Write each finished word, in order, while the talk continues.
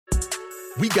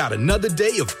We got another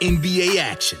day of NBA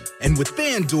action. And with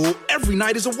FanDuel, every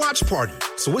night is a watch party.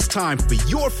 So it's time for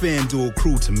your FanDuel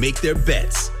crew to make their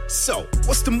bets. So,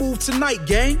 what's the move tonight,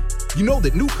 gang? You know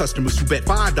that new customers who bet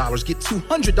 $5 get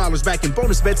 $200 back in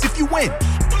bonus bets if you win.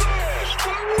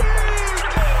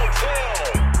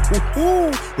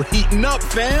 Woo-hoo, we're heating up,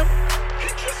 fam.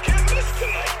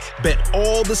 Bet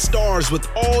all the stars with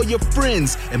all your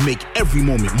friends and make every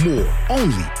moment more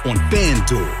only on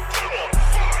FanDuel.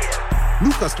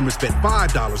 New customers bet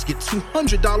 $5, get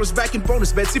 $200 back in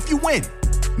bonus bets if you win.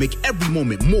 Make every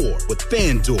moment more with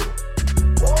FanDuel.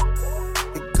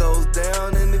 It goes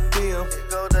down in the DM.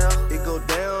 It go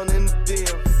down in the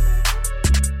DM.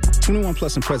 21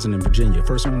 plus and present in Virginia.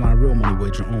 First online real money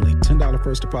wager only. $10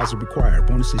 first deposit required.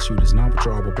 Bonus issued is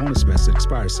non-withdrawable bonus bets that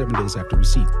expires 7 days after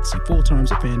receipt. See full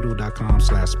terms at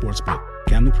FanDuel.com/sportsbook.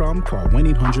 Gambling problem? Call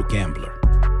 1-800-GAMBLER.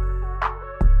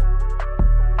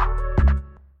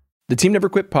 The Team Never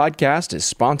Quit podcast is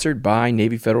sponsored by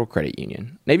Navy Federal Credit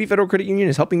Union. Navy Federal Credit Union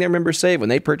is helping their members save when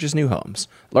they purchase new homes.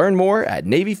 Learn more at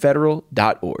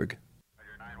NavyFederal.org.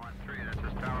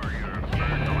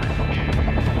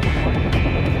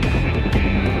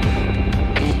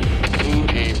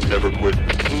 Never quit.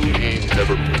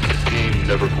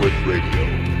 Never quit radio.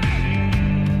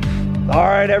 All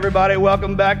right, everybody,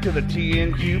 welcome back to the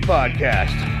TNQ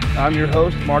podcast. I'm your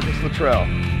host, Marcus Luttrell.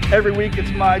 Every week,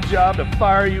 it's my job to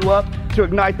fire you up, to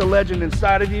ignite the legend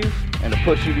inside of you, and to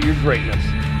push you to your greatness.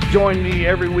 Join me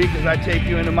every week as I take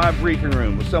you into my briefing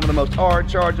room with some of the most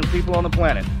hard-charging people on the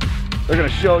planet. They're going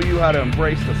to show you how to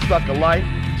embrace the suck of life,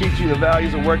 teach you the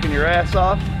values of working your ass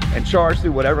off, and charge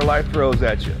through whatever life throws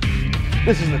at you.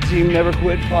 This is the Team Never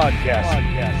Quit podcast.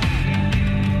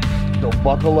 So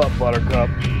buckle up, Buttercup.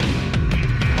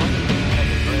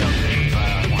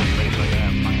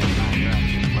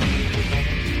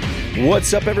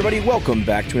 What's up, everybody? Welcome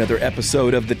back to another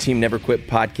episode of the Team Never Quit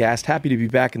podcast. Happy to be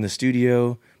back in the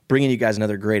studio, bringing you guys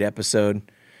another great episode.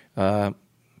 How's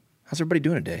everybody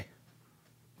doing today?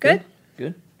 Good.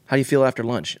 Good. How do you feel after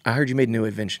lunch? I heard you made a new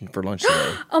invention for lunch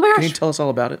today. Oh my gosh. Can you tell us all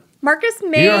about it? Marcus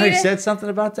made... You already said something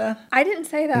about that? I didn't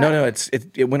say that. No,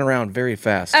 it went around very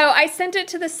fast. Oh, I sent it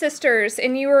to the sisters,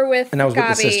 and you were with And I was Gabi.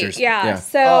 with the sisters. Yeah,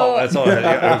 so... Oh, that's all.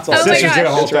 Yeah, Oh my sisters gosh. get a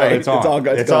whole That's right. time. It's on. It's all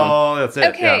good. It's all. That's it.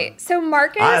 Okay, yeah. so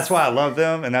Marcus... That's why I love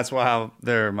them, and that's why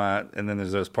they're my. And then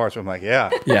there's those parts where I'm like, yeah.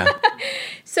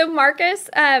 So Marcus,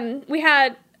 we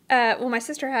had... my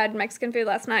sister had Mexican food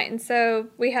last night, and so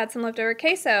we had some leftover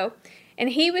queso, and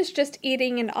he was just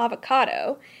eating an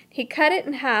avocado. He cut it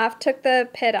in half, took the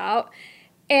pit out,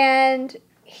 and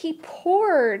he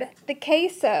poured the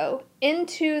queso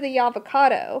into the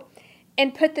avocado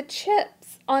and put the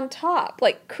chips on top.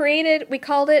 We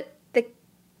called it the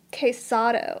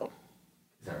quesado.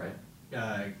 Is that right?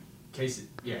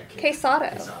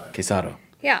 Quesado.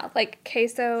 Yeah, like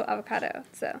queso avocado.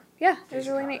 So, yeah, it was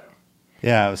really neat.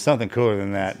 Yeah, it was something cooler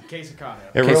than that. Quesacado.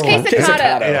 It rolled-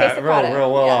 Quesacado. Yeah, it rolled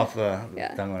real well Yeah. off the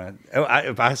tongue.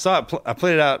 I saw it. I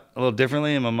played it out a little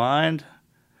differently in my mind,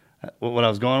 what I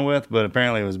was going with, but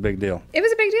apparently it was a big deal. It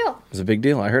was a big deal. It was a big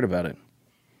deal. I heard about it.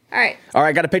 All right. All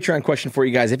right, got a Patreon question for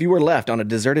you guys. If you were left on a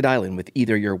deserted island with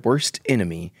either your worst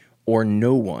enemy or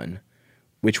no one,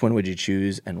 which one would you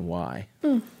choose and why?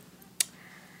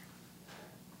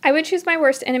 I would choose my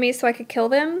worst enemy so I could kill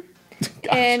them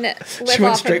and live She went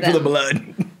off straight of for them. the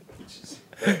blood.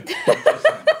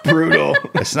 Brutal.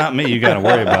 It's not me you got to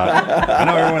worry about. I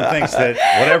know everyone thinks that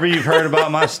whatever you've heard about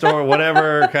my story,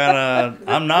 whatever kind of,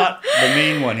 I'm not the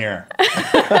mean one here.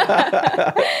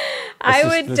 I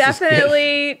would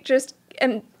definitely just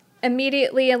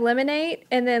immediately eliminate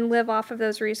and then live off of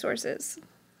those resources.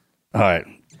 All right.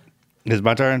 Is it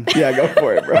my turn? Yeah, go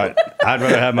for it, bro. All right. I'd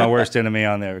rather have my worst enemy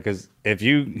on there because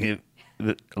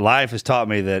life has taught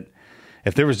me that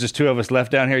if there was just two of us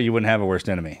left down here, you wouldn't have a worst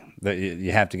enemy. That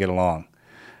you have to get along.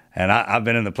 And I've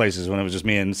been in the places when it was just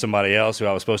me and somebody else who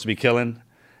I was supposed to be killing,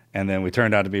 and then we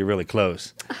turned out to be really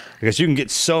close. Because you can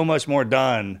get so much more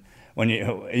done when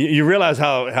you realize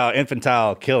how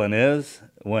infantile killing is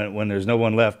when there's no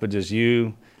one left but just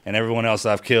you and everyone else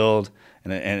I've killed,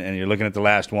 and you're looking at the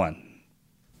last one.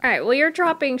 All right, well, you're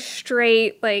dropping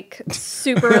straight,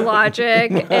 super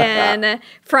logic and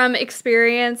from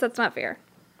experience. That's not fair.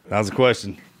 That was a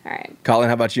question. All right. Colin,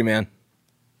 how about you, man?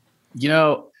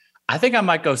 I think I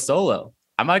might go solo.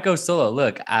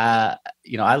 Look, I'm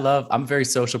a very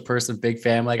social person, big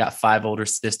family. I got 5 older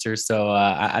sisters, so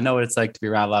I know what it's like to be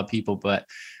around a lot of people. But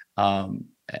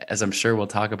as I'm sure we'll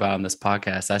talk about on this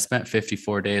podcast, I spent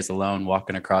 54 days alone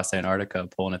walking across Antarctica,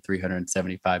 pulling a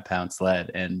 375-pound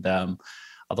sled. And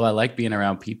although I like being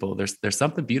around people, there's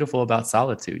something beautiful about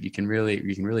solitude. You can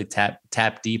really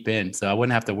tap deep in. So I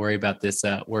wouldn't have to worry about this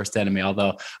worst enemy.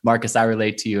 Although, Marcus, I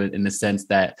relate to you in the sense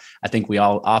that I think we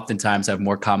all oftentimes have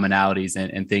more commonalities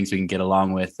and things we can get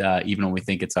along with, even when we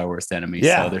think it's our worst enemy.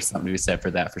 Yeah. So there's something to be said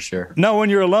for that for sure. No, when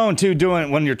you're alone too,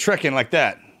 when you're trekking like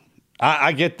that,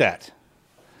 I get that.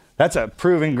 That's a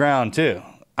proving ground too.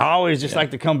 I always just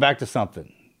like to come back to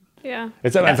something. Yeah.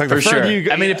 It's like for the sure. You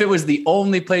go, I mean, if it was the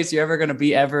only place you're ever going to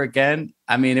be ever again,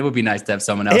 I mean, it would be nice to have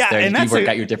someone else there. And You can work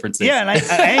out your differences. Yeah, an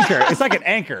anchor. It's like an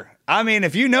anchor. I mean,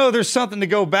 if you know there's something to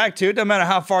go back to, it doesn't matter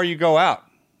how far you go out.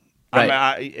 Right.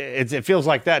 I mean, it feels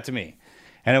like that to me.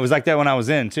 And it was like that when I was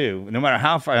in too. No matter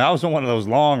how far, I was on one of those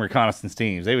long reconnaissance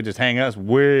teams. They would just hang us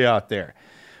way out there.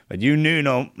 But you knew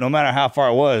no matter how far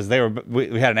it was,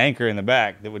 we had an anchor in the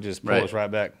back that would just pull us right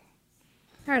back.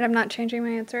 All right, I'm not changing my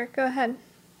answer. Go ahead.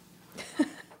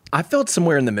 I felt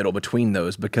somewhere in the middle between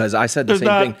those because I said the same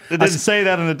thing. It didn't say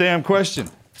that in the damn question.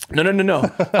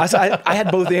 No. I had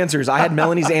both answers. I had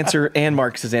Melanie's answer and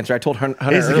Marcus's answer. I told Hunter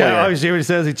earlier. Obviously, what he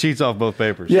says, he cheats off both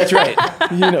papers. Yeah, that's right.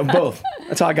 Both.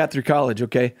 That's how I got through college,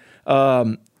 okay?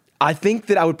 I think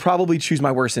that I would probably choose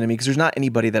my worst enemy because there's not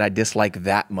anybody that I dislike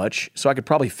that much, so I could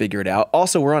probably figure it out.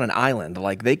 Also, we're on an island.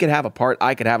 Like, they could have a part,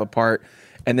 I could have a part,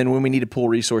 and then when we need to pull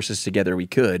resources together, we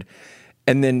could.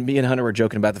 And then me and Hunter were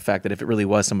joking about the fact that if it really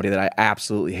was somebody that I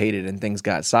absolutely hated and things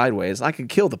got sideways, I could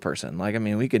kill the person. Like, I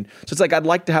mean, we could. So it's like I'd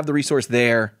like to have the resource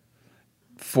there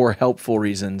for helpful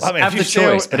reasons. I mean, have the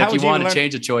choice, but if you want to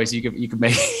change a choice, you can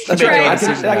make. That's right.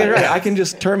 I can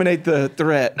just terminate the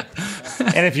threat.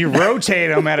 And if you rotate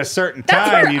them at a certain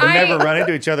time, you'd never run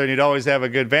into each other, and you'd always have a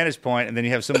good vantage point. And then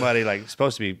you have somebody like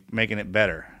supposed to be making it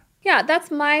better. Yeah,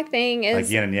 that's my thing. Is like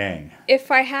yin and yang.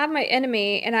 If I have my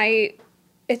enemy and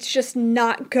it's just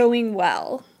not going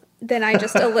well, then I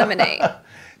just eliminate.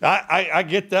 I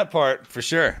get that part for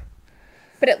sure.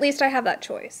 But at least I have that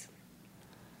choice.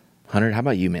 Hunter, how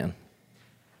about you, man?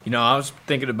 I was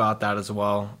thinking about that as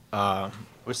well.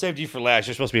 We saved you for last.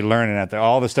 You're supposed to be learning out there.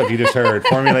 All the stuff you just heard.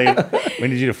 We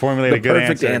need you to formulate a good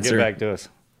answer and get back to us.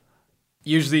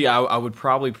 Usually, I would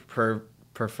probably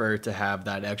prefer to have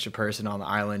that extra person on the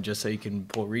island just so you can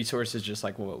pull resources, just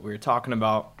like what we were talking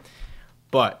about.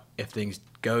 But if things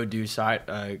go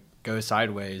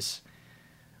sideways,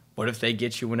 what if they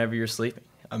get you whenever you're sleeping?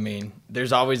 I mean,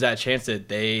 there's always that chance that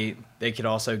they could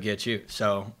also get you.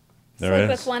 So sleep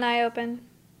with one eye open.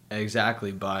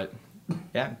 Exactly, but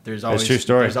yeah, there's always true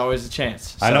story. There's always a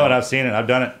chance. So. I know it. I've seen it. I've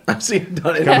done it. I've seen it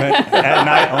done it at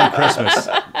night on Christmas.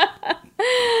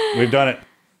 We've done it.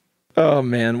 Oh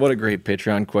man, what a great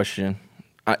Patreon question.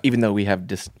 Even though we have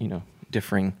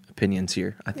differing opinions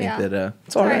here, I think that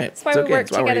it's all right. That's why we work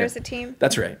together as a team.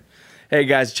 That's right. Hey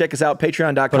guys, check us out,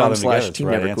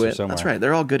 patreon.com/teamneverquit. That's right.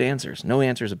 They're all good answers. No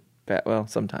answers are bad. Well,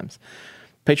 sometimes.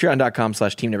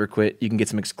 Patreon.com/teamneverquit. You can get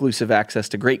some exclusive access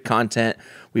to great content.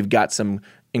 We've got some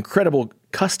incredible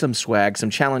custom swag, some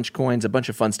challenge coins, a bunch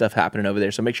of fun stuff happening over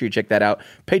there. So make sure you check that out.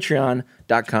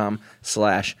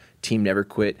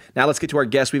 Patreon.com/teamneverquit. Now let's get to our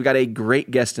guest. We've got a great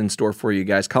guest in store for you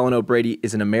guys. Colin O'Brady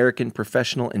is an American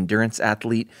professional endurance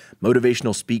athlete,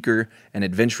 motivational speaker, and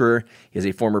adventurer. He is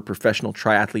a former professional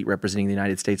triathlete representing the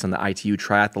United States on the ITU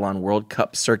Triathlon World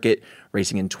Cup circuit,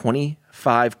 racing in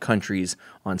 25 countries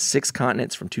on 6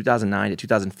 continents from 2009 to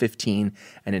 2015.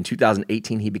 And in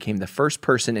 2018, he became the first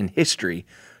person in history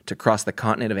to cross the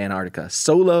continent of Antarctica,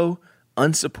 solo,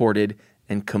 unsupported,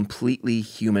 and completely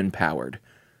human-powered.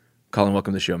 Colin,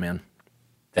 welcome to the show, man.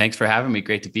 Thanks for having me.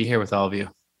 Great to be here with all of you.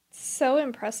 So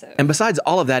impressive. And besides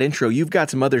all of that intro, you've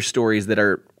got some other stories that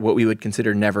are what we would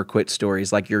consider never quit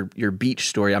stories, like your beach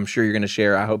story. I'm sure you're going to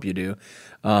share. I hope you do.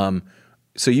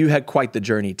 So you had quite the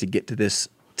journey to get to this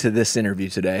interview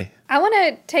today. I want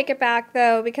to take it back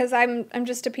though, because I'm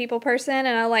just a people person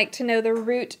and I like to know the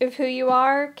root of who you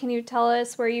are. Can you tell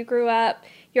us where you grew up?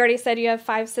 You already said you have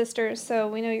 5 sisters, so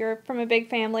we know you're from a big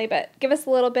family, but give us a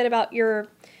little bit about your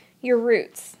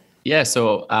roots. Yeah,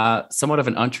 so somewhat of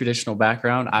an untraditional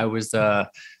background. I was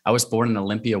born in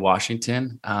Olympia,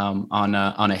 Washington, on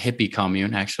a hippie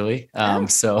commune, actually.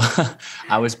 So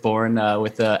I was born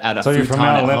at a. So you're from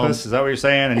Mount Olympus? Is that what you're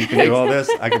saying? And you can do all this?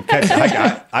 I can catch.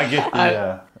 I get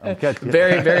the.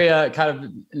 Very, very kind of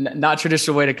not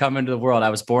traditional way to come into the world. I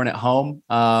was born at home.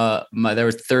 There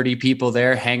was 30 people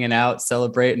there hanging out,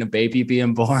 celebrating a baby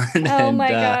being born. Oh my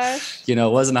gosh. It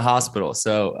wasn't a hospital.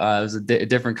 So it was a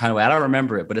different kind of way. I don't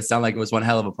remember it, but it sounded like it was one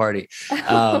hell of a party.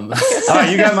 All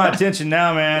right, you got my attention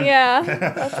now, man. Yeah,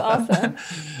 that's awesome.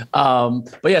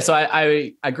 But yeah, so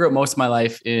I grew up most of my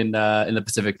life in the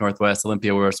Pacific Northwest.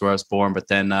 Olympia was where I was born, but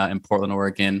then in Portland,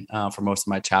 Oregon for most of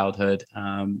my childhood.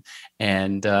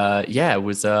 And yeah, it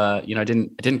was, I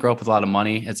didn't grow up with a lot of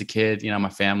money as a kid. My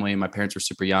family, my parents were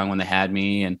super young when they had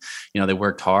me, and, they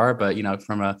worked hard, but,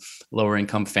 from a lower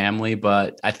income family.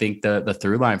 But I think the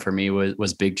through line for me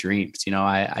was big dreams.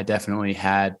 I definitely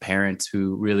had parents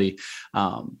who really,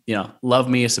 loved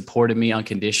me, supported me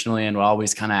unconditionally, and would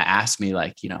always kind of ask me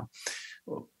like,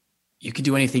 you can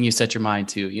do anything you set your mind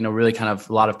to, really kind of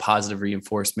a lot of positive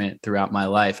reinforcement throughout my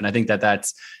life. And I think that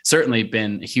that's certainly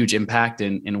been a huge impact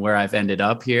in where I've ended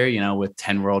up here, with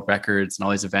 10 world records and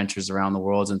all these adventures around the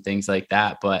world and things like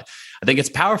that. But I think it's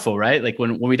powerful, right? Like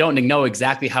when we don't know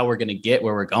exactly how we're going to get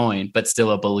where we're going, but still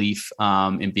a belief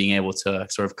in being able to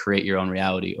sort of create your own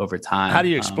reality over time. How do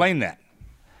you explain that?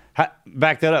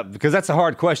 Back that up, because that's a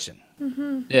hard question.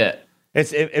 Mm-hmm. Yeah.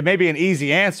 It may be an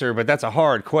easy answer, but that's a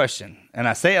hard question. And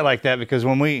I say it like that because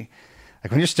when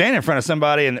you're standing in front of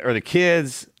somebody or the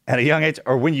kids at a young age,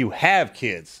 or when you have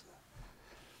kids,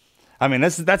 I mean,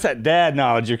 that's that dad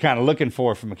knowledge you're kind of looking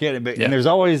for from a kid. But, And there's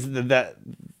always that,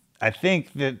 I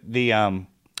think that the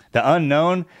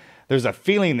unknown, there's a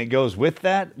feeling that goes with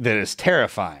that is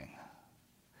terrifying.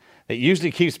 It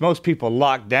usually keeps most people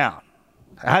locked down.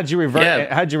 How'd you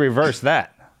reverse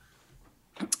that?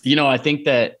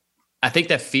 I think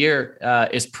that fear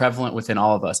is prevalent within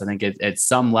all of us. I think at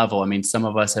some level, some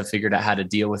of us have figured out how to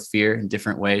deal with fear in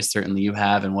different ways. Certainly you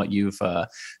have, and what you've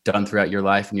done throughout your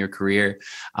life and your career.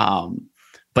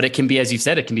 But it can be, as you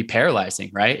said, it can be paralyzing,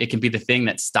 right? It can be the thing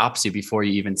that stops you before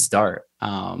you even start.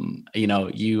 Andrew,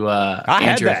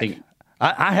 I think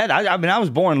I was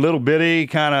born little bitty,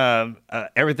 kind of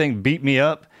everything beat me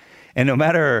up. And no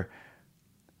matter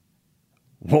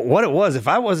what it was, if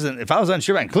I was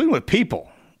unsure, including with people,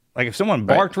 like if someone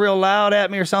barked real loud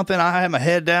at me or something, I had my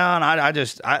head down.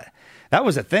 That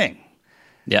was a thing.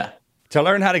 Yeah. To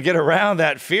learn how to get around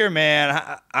that fear,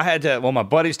 man, I had to, my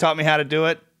buddies taught me how to do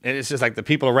it. And it's just like the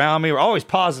people around me were always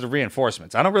positive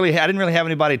reinforcements. I didn't really have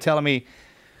anybody telling me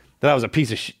that I was a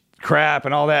piece of crap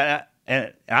and all that.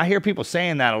 And I hear people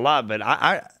saying that a lot, but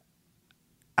I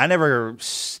never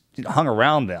hung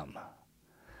around them.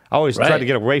 I always tried to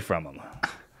get away from them.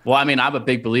 Well, I'm a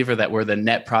big believer that we're the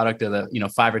net product of the,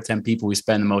 5 or 10 people we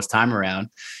spend the most time around.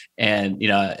 And,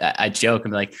 I joke,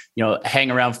 I'm like, hang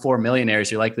around 4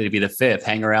 millionaires, you're likely to be the 5th.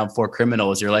 Hang around 4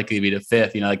 criminals, you're likely to be the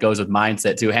 5th. It goes with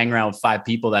mindset too. Hang around 5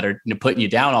 people that are putting you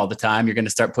down all the time, you're going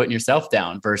to start putting yourself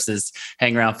down, versus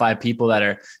hang around 5 people that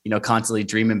are, constantly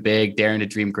dreaming big, daring to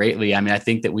dream greatly. I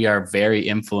think that we are very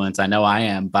influenced. I know I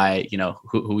am, by,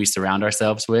 who we surround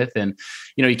ourselves with. And,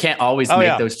 you can't always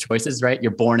make those choices, right?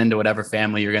 You're born into whatever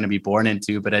family you're going to be born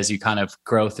into, but as you kind of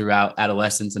grow throughout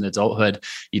adolescence and adulthood,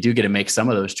 you do get to make some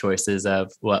of those choices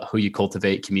of who you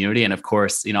cultivate community. And of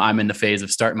course, I'm in the phase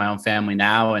of starting my own family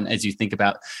now. And as you think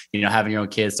about, having your own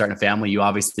kids, starting a family, you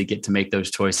obviously get to make those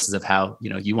choices of how,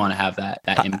 you want to have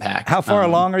that impact. How far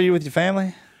along are you with your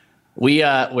family?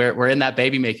 We're in that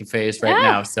baby making phase right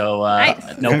now. So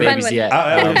nice. No babies yet.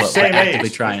 But same we're actively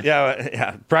age. trying.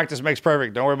 Yeah. Practice makes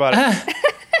perfect. Don't worry about it.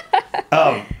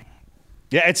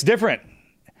 Yeah, it's different.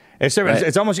 It's different. Right.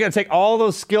 It's almost, you got to take all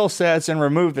those skill sets and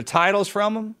remove the titles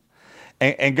from them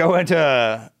and go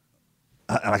into,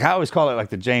 like I always call it, like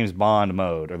the James Bond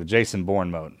mode or the Jason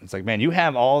Bourne mode. It's like, man, you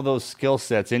have all those skill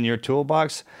sets in your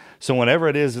toolbox. So whenever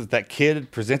it is that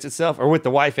kid presents itself, or with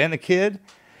the wife and the kid,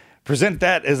 present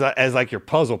that as like your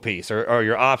puzzle piece or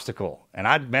your obstacle. And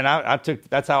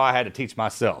that's how I had to teach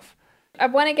myself. I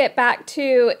want to get back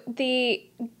to the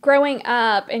growing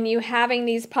up and you having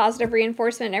these positive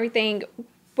reinforcement and everything.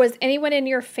 Was anyone in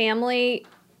your family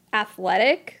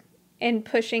athletic and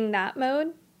pushing that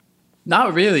mode?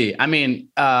 Not really.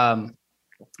 Not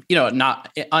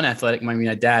unathletic.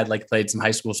 My dad played some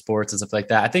high school sports and stuff like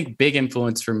that. I think big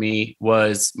influence for me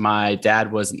was my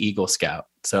dad was an Eagle Scout.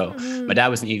 So my dad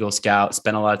was an Eagle Scout,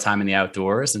 spent a lot of time in the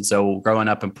outdoors. And so growing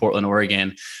up in Portland,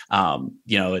 Oregon,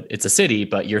 it's a city,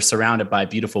 but you're surrounded by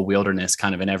beautiful wilderness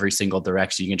kind of in every single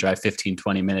direction. You can drive 15,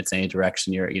 20 minutes in any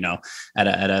direction. You're, at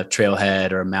a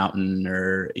trailhead or a mountain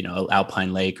or,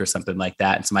 alpine lake or something like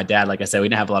that. And so my dad, like I said, we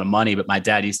didn't have a lot of money, but my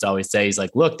dad used to always say, he's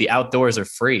like, look, the outdoors are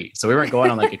free. So we weren't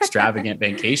going on extravagant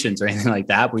vacations or anything like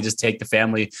that. We just take the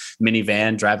family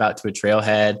minivan, drive out to a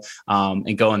trailhead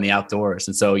and go in the outdoors.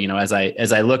 And so,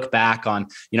 as I look back on,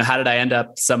 how did I end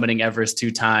up summiting Everest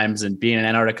 2 times and being in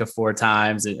Antarctica 4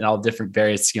 times and all different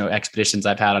various, expeditions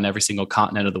I've had on every single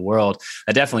continent of the world.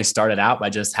 I definitely started out by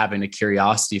just having a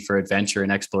curiosity for adventure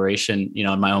and exploration,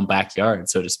 in my own backyard,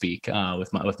 so to speak,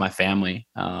 with my family.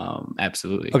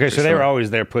 Absolutely. Okay. So they were always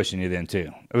there pushing you then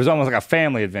too. It was almost like a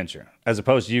family adventure as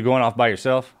opposed to you going off by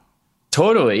yourself.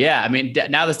 Totally. Yeah. I mean,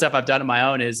 now the stuff I've done on my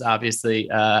own is obviously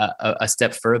a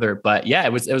step further, but yeah,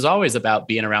 it was always about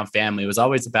being around family. It was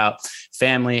always about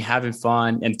family, having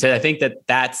fun. And I think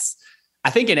I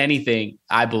think in anything,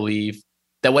 I believe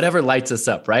that whatever lights us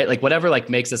up, right? Like whatever like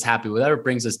makes us happy, whatever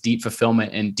brings us deep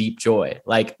fulfillment and deep joy.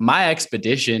 Like my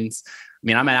expeditions, I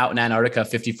mean, I'm out in Antarctica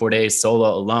 54 days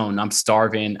solo alone. I'm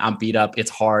starving. I'm beat up. It's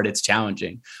hard. It's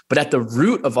challenging. But at the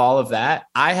root of all of that,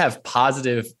 I have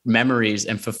positive memories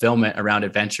and fulfillment around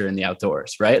adventure in the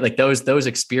outdoors, right? Like those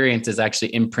experiences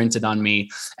actually imprinted on me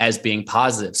as being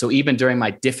positive. So even during my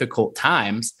difficult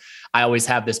times, I always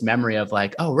have this memory of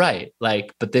like, oh, right.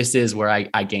 Like, but this is where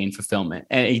I gain fulfillment.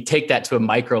 And you take that to a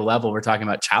micro level. We're talking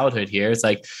about childhood here. It's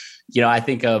like, I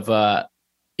think of,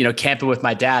 camping with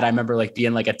my dad. I remember like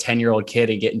being like a 10-year-old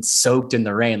kid and getting soaked in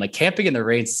the rain. Like camping in the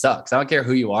rain sucks. I don't care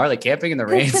who you are. Like camping in the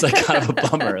rain is like kind of a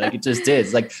bummer. Like it just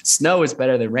is. Like snow is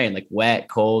better than rain, like wet,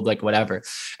 cold, like whatever.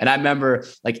 And I remember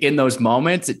like in those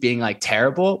moments it being like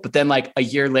terrible, but then like a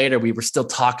year later we were still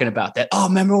talking about that. Oh,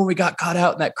 remember when we got caught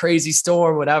out in that crazy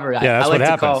storm, whatever. Yeah, that's what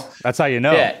happens. That's how you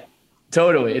know. Yeah,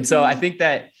 totally. And so I think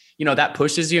that, that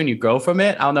pushes you and you grow from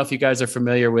it. I don't know if you guys are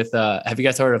familiar with, have you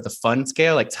guys heard of the fun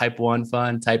scale, like type 1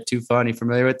 fun, type 2 fun? Are you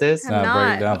familiar with this? I'm not.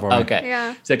 Break it down for me. Okay.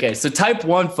 Yeah. It's okay. So type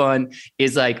 1 fun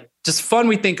is like just fun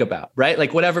we think about, right?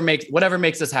 Like whatever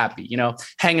makes us happy,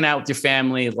 hanging out with your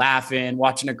family, laughing,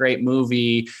 watching a great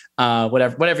movie,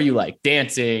 whatever you like,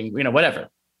 dancing, whatever,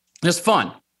 just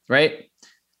fun. Right.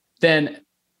 Then,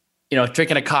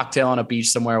 drinking a cocktail on a beach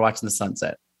somewhere, watching the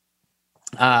sunset.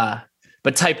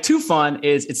 But type 2 fun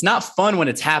is it's not fun when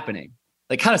it's happening.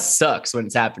 Like kind of sucks when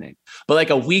it's happening. But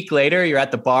like a week later, you're at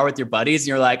the bar with your buddies and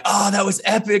you're like, oh, that was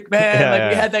epic, man.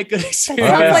 We had that good experience.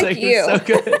 Sounds like you. So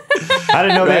good. I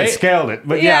didn't know they had scaled it,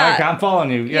 but I'm following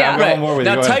you. Yeah, I'm going more with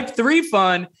you. Now type 3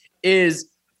 fun is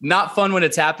not fun when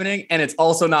it's happening. And it's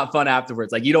also not fun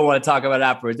afterwards. Like you don't want to talk about it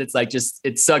afterwards. It's like,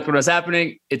 it sucked when it was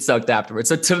happening. It sucked afterwards.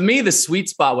 So to me, the sweet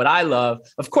spot, what I love,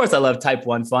 of course I love type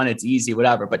 1 fun. It's easy,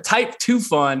 whatever. But type 2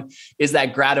 fun is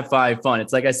that gratifying fun.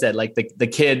 It's like I said, like the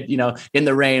kid, in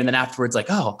the rain and then afterwards,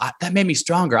 like, oh, that made me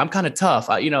stronger. I'm kind of tough.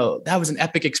 That was an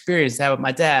epic experience to have with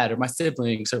my dad or my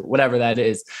siblings or whatever that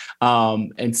is.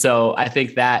 And so I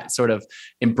think that sort of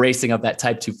embracing of that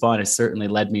type 2 fun has certainly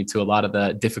led me to a lot of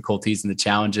the difficulties and the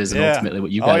challenges and ultimately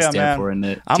what you guys stand for in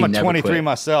the I'm team a 23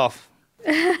 myself.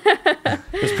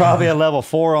 There's probably a level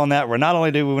 4 on that where not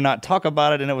only do we not talk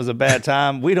about it and it was a bad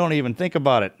time, we don't even think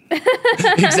about it.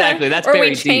 Exactly. That's or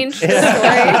very we change deep. the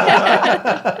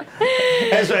story.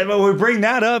 That's right. But when we bring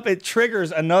that up, it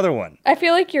triggers another one. I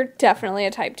feel like you're definitely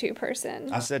a type 2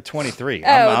 person. I said 23. Oh,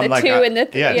 I'm the like, 2 and the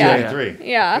 3. Yeah, 23.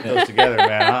 Yeah. Put those together,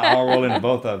 man. I'll roll into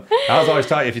both of them. I was always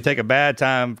taught if you take a bad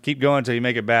time, keep going until you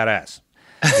make it badass.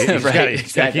 You just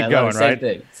Right, gotta keep going, right?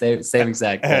 Same thing. Same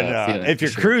exact. And if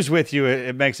your crew's with you,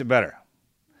 it makes it better.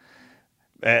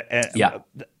 Yeah.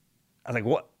 I was like,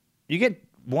 what? You get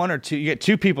 1 or 2, you get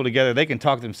 2 people together, they can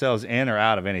talk themselves in or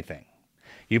out of anything.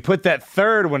 You put that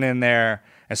third one in there,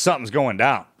 and something's going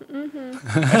down.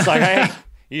 Mm-hmm. It's like, hey,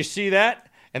 you see that?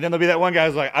 And then there'll be that one guy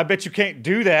who's like, I bet you can't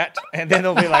do that. And then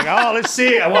they'll be like, oh, let's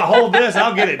see. I want to hold this.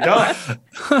 I'll get it done.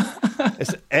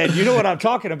 And you know what I'm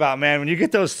talking about, man. When you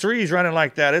get those threes running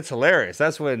like that, it's hilarious.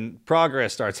 That's when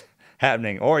progress starts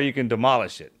happening, or you can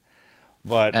demolish it.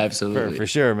 But absolutely, for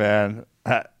sure, man.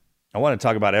 I want to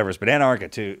talk about Everest, but Antarctica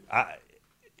too.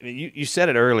 You said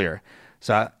it earlier.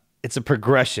 So it's a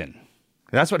progression.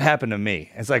 That's what happened to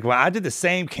me. It's like, well, I did the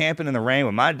same camping in the rain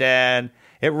with my dad.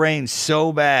 It rained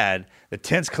so bad. The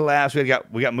tents collapsed. We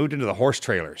got moved into the horse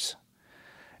trailers.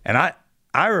 And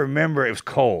I remember it was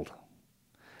cold.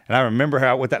 And I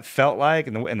remember what that felt like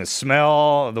and the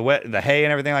smell of the hay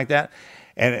and everything like that.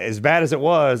 And as bad as it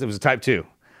was a type 2.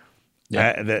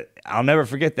 Yeah. I'll never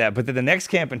forget that. But then the next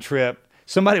camping trip,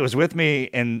 somebody was with me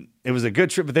and it was a good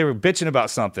trip, but they were bitching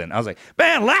about something. I was like,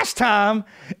 man, last time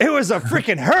it was a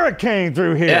freaking hurricane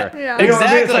through here. Yeah. You know what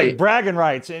I mean? Exactly. It's like bragging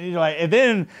rights. And you're like, and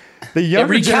then the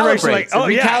younger generation, like, oh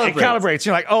yeah, it calibrates.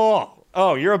 You're like,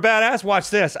 oh, you're a badass.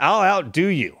 Watch this. I'll outdo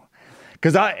you.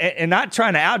 Because and not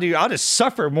trying to outdo you, I'll just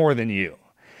suffer more than you.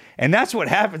 And that's what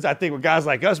happens, I think, with guys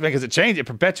like us, man, because it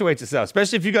perpetuates itself,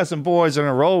 especially if you got some boys on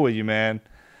a roll with you, man.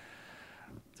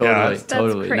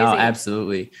 Totally. Crazy. No,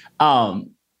 absolutely.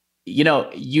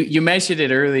 You mentioned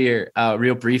it earlier,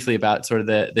 real briefly about sort of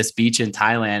this beach in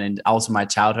Thailand and also my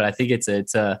childhood. I think it's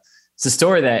a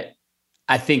story that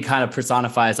I think kind of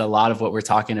personifies a lot of what we're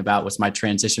talking about was my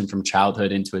transition from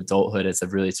childhood into adulthood. It's a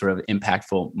really sort of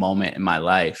impactful moment in my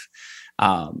life.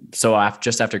 So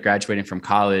just after graduating from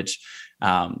college,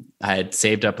 I had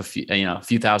saved up a few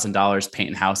 $1,000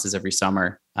 painting houses every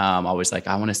summer. Always like,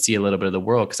 I want to see a little bit of the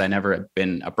world because I never had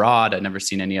been abroad. I'd never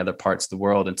seen any other parts of the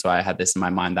world. And so I had this in my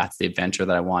mind. That's the adventure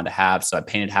that I wanted to have. So I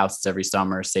painted houses every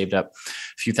summer, saved up a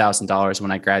few $1,000s.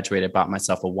 When I graduated, bought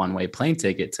myself a one-way plane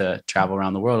ticket to travel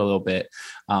around the world a little bit,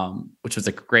 which was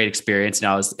a great experience.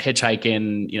 I was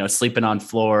hitchhiking, sleeping on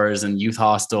floors and youth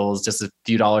hostels, just a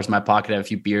few dollars in my pocket, have a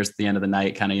few beers at the end of the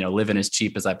night, kind of, living as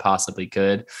cheap as I possibly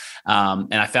could.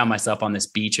 And I found myself on this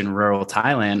beach in rural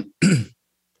Thailand.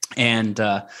 And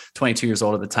 22 years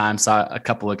old at the time, saw a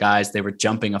couple of guys, they were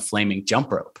jumping a flaming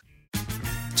jump rope.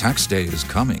 Tax day is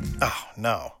coming. Oh,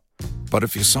 no. But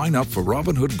if you sign up for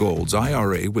Robinhood Gold's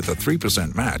IRA with a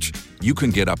 3% match, you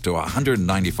can get up to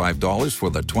 $195 for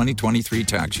the 2023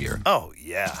 tax year. Oh,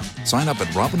 yeah. Sign up at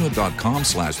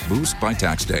Robinhood.com/boost by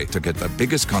tax day to get the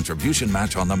biggest contribution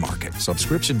match on the market.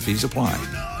 Subscription fees apply.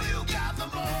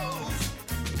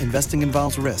 Investing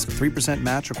involves risk. 3%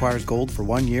 match requires gold for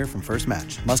 1 year from first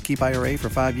match. Must keep IRA for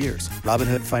 5 years.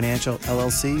 Robinhood Financial,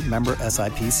 LLC, member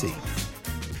SIPC.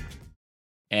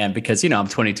 And because, I'm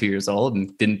 22 years old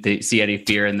and didn't see any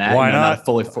fear in that. Why not? Not a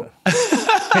fully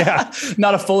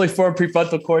not a fully formed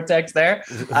prefrontal cortex there.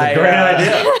 Great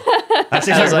idea. That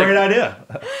seems like a great idea.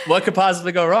 What could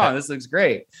possibly go wrong? This looks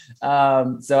great.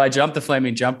 So I jumped the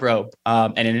flaming jump rope,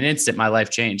 and in an instant, my life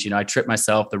changed. I tripped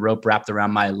myself. The rope wrapped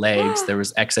around my legs. There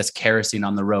was excess kerosene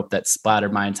on the rope that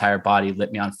splattered my entire body,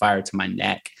 lit me on fire to my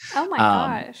neck. Oh my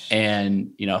gosh.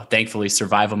 And, thankfully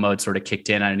survival mode sort of kicked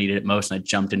in. I needed it most. And I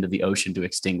jumped into the ocean to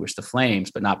extinguish the flames,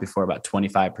 but not before about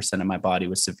 25% of my body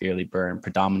was severely burned,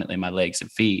 predominantly my legs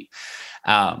and feet.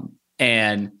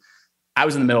 And I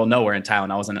was in the middle of nowhere in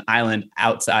Thailand. I was on an island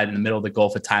outside in the middle of the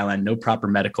Gulf of Thailand, no proper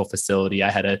medical facility.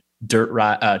 I had a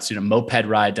moped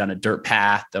ride down a dirt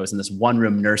path. I was in this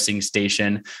one-room nursing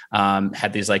station,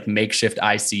 had these makeshift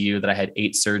ICU that I had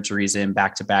 8 surgeries in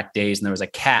back-to-back days. And there was a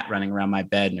cat running around my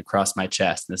bed and across my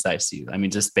chest in this ICU. I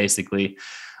mean, just basically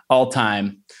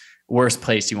all-time worst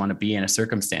place you want to be in a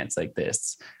circumstance like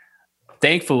this.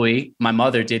 Thankfully, my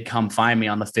mother did come find me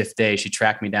on the 5th day. She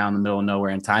tracked me down in the middle of nowhere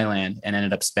in Thailand and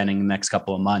ended up spending the next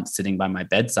couple of months sitting by my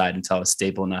bedside until I was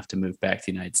stable enough to move back to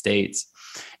the United States.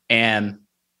 And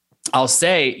I'll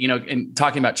say, in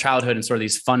talking about childhood and sort of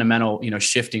these fundamental,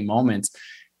 shifting moments,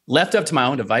 left up to my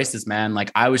own devices, man,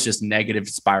 I was just negative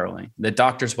spiraling. The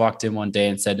doctors walked in one day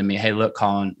and said to me, "Hey, look,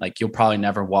 Colin, you'll probably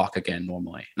never walk again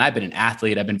normally." And I've been an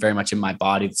athlete. I've been very much in my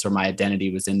body. So my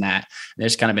identity was in that. And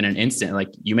there's kind of been an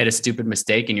instant, you made a stupid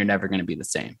mistake and you're never going to be the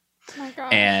same. Oh my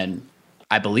gosh. And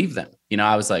I believed them.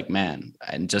 I was like, man,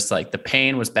 and just the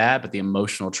pain was bad, but the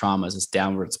emotional trauma is this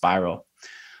downward spiral.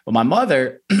 Well, my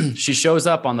mother, she shows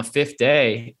up on the 5th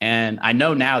day, and I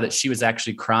know now that she was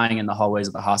actually crying in the hallways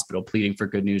of the hospital, pleading for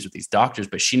good news with these doctors,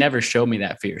 but she never showed me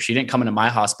that fear. She didn't come into my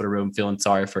hospital room feeling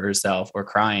sorry for herself or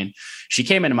crying. She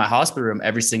came into my hospital room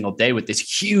every single day with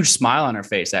this huge smile on her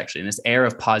face, actually, and this air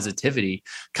of positivity,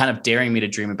 kind of daring me to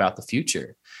dream about the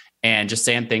future. And just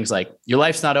saying things like, your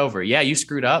life's not over. Yeah, you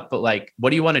screwed up, but what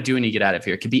do you want to do when you get out of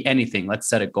here? It could be anything. Let's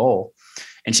set a goal.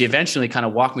 And she eventually kind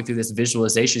of walked me through this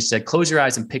visualization. She said, close your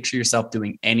eyes and picture yourself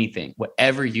doing anything,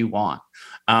 whatever you want.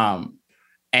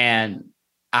 And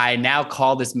I now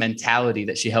call this mentality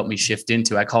that she helped me shift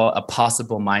into, I call it a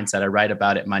possible mindset. I write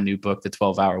about it in my new book, The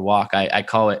 12-Hour Walk. I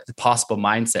call it the possible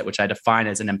mindset, which I define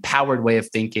as an empowered way of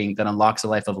thinking that unlocks a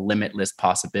life of limitless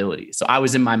possibilities. So I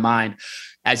was in my mind,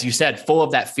 as you said, full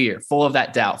of that fear, full of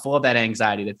that doubt, full of that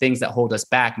anxiety, the things that hold us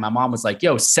back. My mom was like,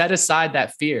 yo, set aside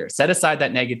that fear, set aside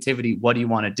that negativity. What do you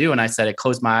want to do? And I said, I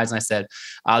closed my eyes and I said,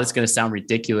 oh, this is going to sound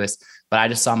ridiculous, but I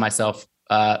just saw myself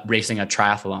racing a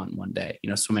triathlon one day,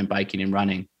 swimming, biking, and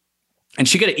running. And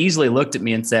she could have easily looked at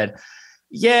me and said,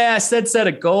 yeah, I said set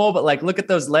a goal, but look at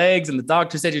those legs. And the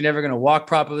doctor said you're never going to walk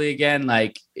properly again.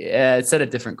 Set a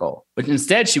different goal. But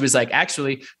instead she was like,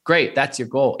 actually, great. That's your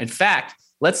goal. In fact,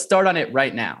 let's start on it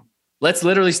right now. Let's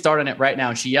literally start on it right now.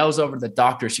 And she yells over to the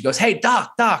doctor. She goes, hey,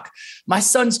 doc, my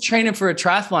son's training for a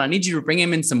triathlon. I need you to bring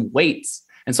him in some weights.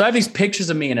 And so I have these pictures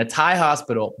of me in a Thai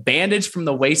hospital, bandaged from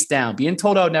the waist down, being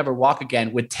told I would never walk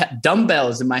again, with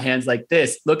dumbbells in my hands like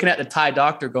this, looking at the Thai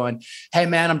doctor going, hey,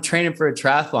 man, I'm training for a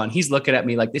triathlon. He's looking at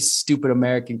me like this stupid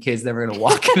American kid's never going to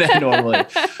walk in that normally.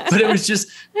 But it was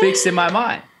just fixed in my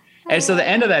mind. And so the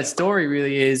end of that story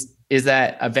really is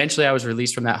that eventually I was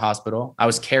released from that hospital. I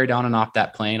was carried on and off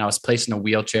that plane. I was placed in a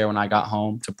wheelchair when I got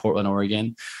home to Portland,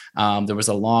 Oregon. There was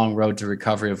a long road to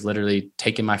recovery of literally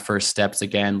taking my first steps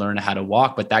again, learning how to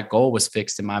walk. But that goal was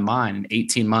fixed in my mind. And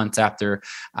 18 months after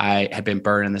I had been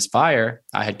burned in this fire,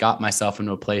 I had got myself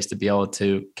into a place to be able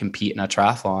to compete in a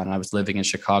triathlon. I was living in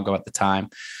Chicago at the time,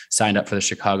 signed up for the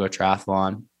Chicago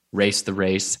Triathlon. raced the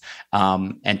race.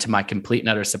 And to my complete and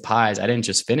utter surprise, I didn't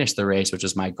just finish the race, which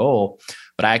was my goal,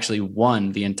 but I actually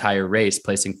won the entire race,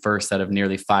 placing first out of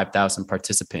nearly 5,000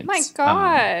 participants. My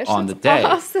gosh, on the day.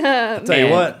 Awesome. I'll tell you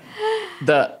what.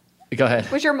 Go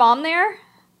ahead. Was your mom there?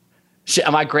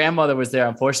 My grandmother was there.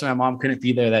 Unfortunately, my mom couldn't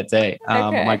be there that day.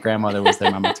 Okay. My grandmother was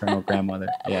there, my maternal grandmother.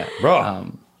 Yeah.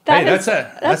 Bro. That's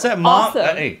that mom.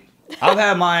 awesome. Hey, I've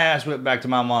had my ass whipped back to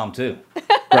my mom too.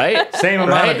 Right? Same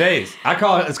amount of days.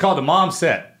 It's called the mom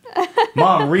set.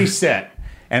 Mom reset.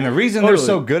 And the reason they're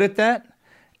so good at that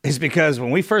is because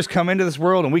when we first come into this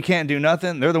world and we can't do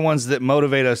nothing, they're the ones that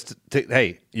motivate us to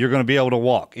hey, you're going to be able to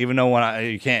walk, even though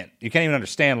you can't even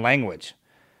understand language.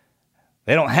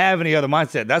 They don't have any other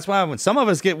mindset. That's why when some of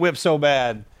us get whipped so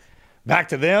bad, back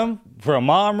to them for a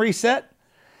mom reset.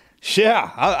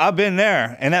 Yeah, I've been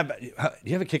there. And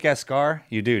you have a kick-ass scar?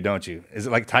 You do, don't you? Is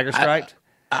it like tiger striped?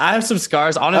 I have some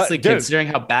scars. Honestly, considering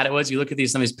how bad it was, you look at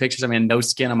some of these pictures. I mean, no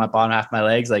skin on my bottom half of my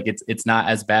legs. Like it's not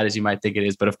as bad as you might think it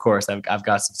is. But of course, I've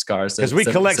got some scars. Because we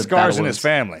collect scars in his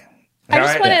family. I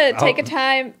just want to take a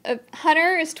time.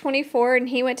 Hunter is 24 and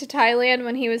he went to Thailand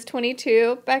when he was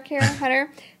 22. Back here,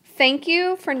 Hunter. Thank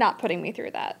you for not putting me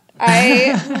through that.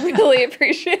 I really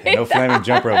appreciate it. No flaming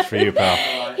jump ropes for you,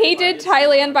 pal. He did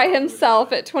Thailand by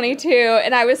himself at 22,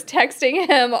 and I was texting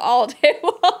him all day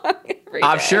long.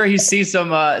 I'm sure he sees some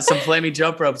flaming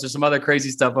jump ropes or some other crazy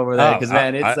stuff over there. Because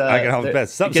man, it's I can help the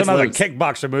best. Some other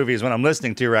kickboxer movies when I'm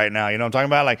listening to right now. You know what I'm talking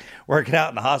about? Like working out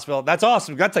in the hospital. That's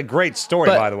awesome. That's a great story,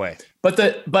 by the way. But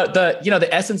the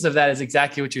essence of that is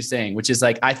exactly what you're saying, which is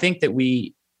like I think that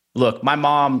my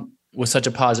mom was such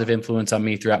a positive influence on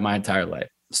me throughout my entire life.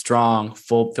 Strong,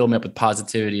 fill me up with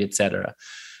positivity, etc.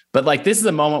 But like, this is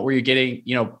a moment where you're getting,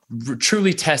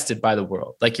 truly tested by the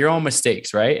world, like your own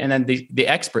mistakes. Right. And then the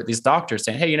expert, these doctors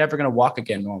saying, hey, you're never going to walk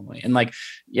again normally. And like,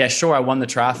 yeah, sure. I won the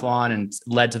triathlon and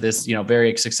led to this,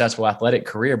 very successful athletic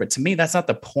career. But to me, that's not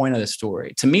the point of the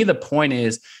story. To me, the point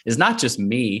is not just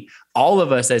me, all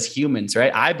of us as humans,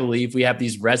 right? I believe we have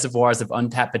these reservoirs of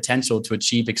untapped potential to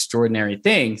achieve extraordinary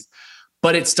things.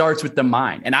 But it starts with the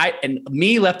mind. And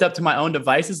me left up to my own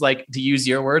devices, like to use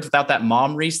your words, without that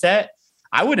mom reset,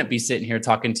 I wouldn't be sitting here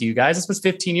talking to you guys. This was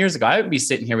 15 years ago. I wouldn't be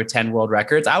sitting here with 10 world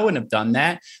records. I wouldn't have done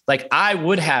that. Like I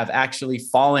would have actually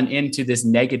fallen into this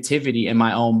negativity in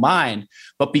my own mind.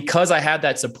 But because I had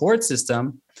that support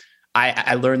system,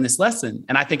 I learned this lesson.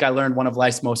 And I think I learned one of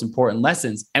life's most important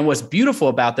lessons. And what's beautiful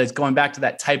about this, going back to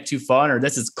that type 2 fun, or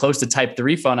this is close to type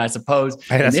 3 fun, I suppose.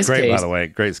 Hey, that's great, by the way.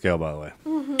 Great scale, by the way.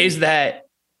 Mm-hmm. Is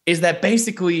that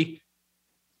basically,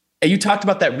 you talked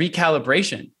about that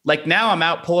recalibration. Like now I'm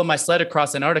out pulling my sled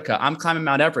across Antarctica. I'm climbing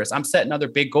Mount Everest. I'm setting other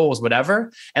big goals,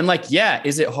 whatever. And like, yeah,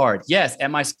 is it hard? Yes.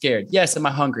 Am I scared? Yes. Am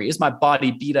I hungry? Is my body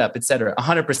beat up, et cetera?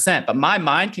 100%. But my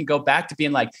mind can go back to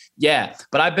being like, yeah,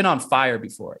 but I've been on fire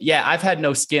before. Yeah. I've had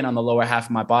no skin on the lower half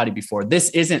of my body before. This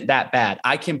isn't that bad.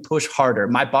 I can push harder.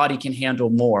 My body can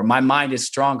handle more. My mind is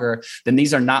stronger. Then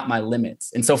these are not my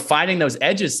limits. And so finding those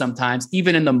edges sometimes,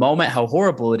 even in the moment, how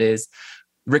horrible it is,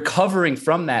 recovering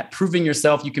from that, proving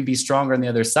yourself you can be stronger on the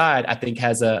other side, I think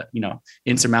has a,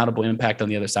 insurmountable impact on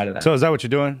the other side of that. So is that what you're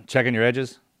doing? Checking your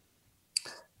edges?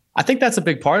 I think that's a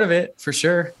big part of it for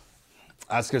sure.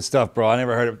 That's good stuff, bro. I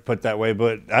never heard it put that way,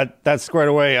 but that's squared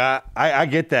away. I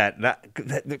get that.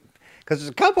 Because there's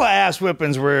a couple of ass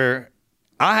whippings where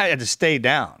I had to stay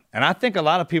down. And I think a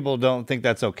lot of people don't think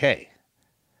that's okay.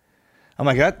 I'm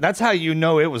like, that's how you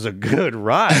know it was a good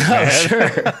ride, man. Oh,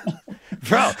 sure.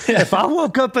 Bro, if I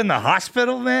woke up in the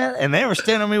hospital, man, and they were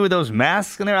standing on me with those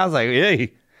masks in there, I was like,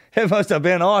 hey, it must have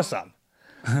been awesome.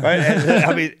 Right? And,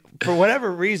 I mean, for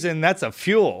whatever reason, that's a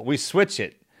fuel. We switch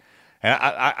it. And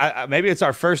I maybe it's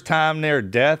our first time near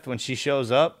death when she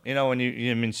shows up.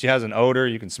 When she has an odor,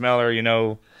 you can smell her,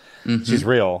 she's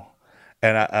real.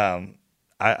 And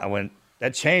when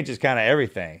that changes kind of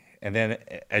everything. And then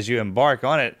as you embark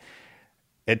on it,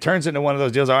 it turns into one of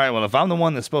those deals. All right, well, if I'm the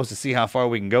one that's supposed to see how far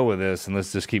we can go with this, and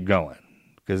let's just keep going.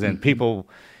 Because then people,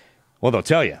 they'll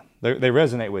tell you. They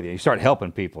resonate with you. You start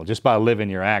helping people just by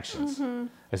living your actions. Mm-hmm.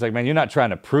 It's like, man, you're not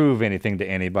trying to prove anything to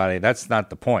anybody. That's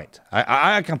not the point.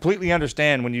 I completely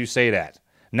understand when you say that.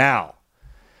 Now,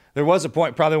 there was a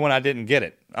point probably when I didn't get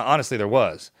it. Honestly, there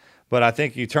was. But I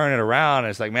think you turn it around, and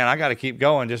it's like, man, I got to keep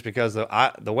going just because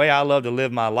the way I love to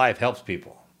live my life helps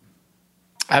people.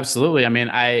 Absolutely. I mean,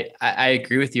 I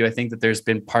agree with you. I think that there's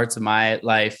been parts of my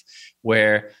life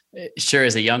where, sure,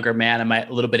 as a younger man,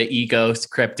 a little bit of ego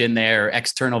crept in there, or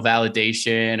external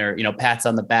validation, or, pats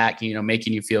on the back,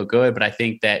 making you feel good. But I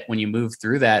think that when you move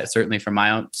through that, certainly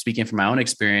speaking from my own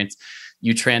experience,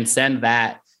 you transcend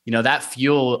that that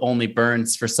fuel only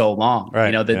burns for so long.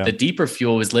 Right. The deeper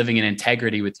fuel is living in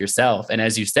integrity with yourself. And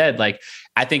as you said, like,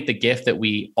 I think the gift that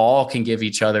we all can give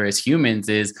each other as humans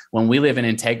is when we live in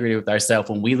integrity with ourselves,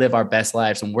 when we live our best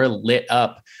lives, when we're lit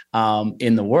up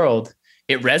in the world,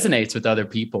 it resonates with other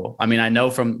people. I mean, I know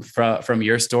from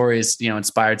your stories,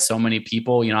 inspired so many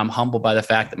people. I'm humbled by the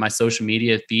fact that my social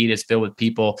media feed is filled with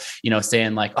people,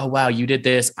 saying like, oh, wow, you did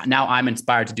this. Now I'm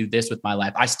inspired to do this with my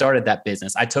life. I started that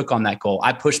business. I took on that goal.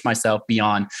 I pushed myself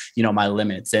beyond, my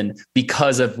limits. And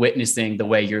because of witnessing the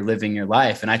way you're living your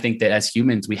life. And I think that as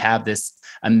humans, we have this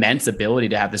immense ability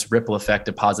to have this ripple effect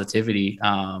of positivity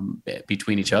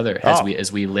between each other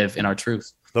as we live in our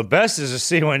truth. The best is to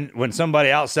see when somebody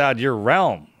outside your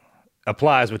realm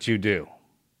applies what you do.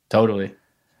 Totally.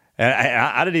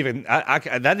 And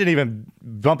that didn't even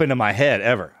bump into my head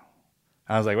ever.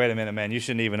 I was like, wait a minute, man, you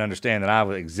shouldn't even understand that I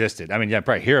existed. I mean, you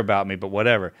probably hear about me, but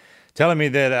whatever. Telling me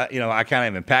that, I kind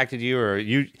of impacted you, or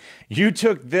you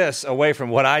took this away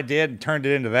from what I did and turned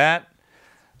it into that.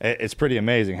 It's pretty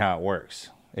amazing how it works,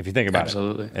 if you think about it.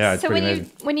 Absolutely. Yeah, it's so pretty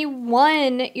amazing. when you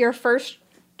won your first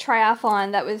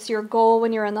triathlon, that was your goal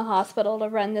when you were in the hospital, to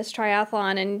run this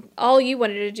triathlon, and all you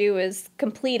wanted to do was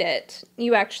complete it.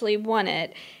 You actually won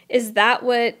it. Is that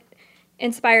what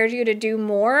inspired you to do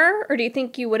more, or do you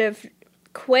think you would have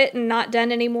quit and not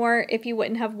done anymore if you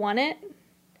wouldn't have won it?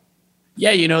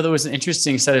 Yeah, there was an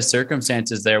interesting set of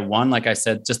circumstances there. One, like I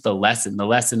said, just the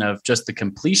lesson of just the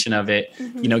completion of it,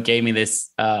 gave me this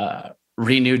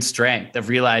renewed strength of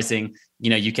realizing,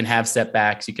 you can have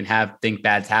setbacks, you can think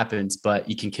bad happens, but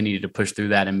you can continue to push through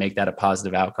that and make that a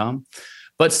positive outcome.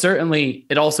 But certainly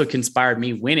it also conspired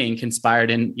me winning,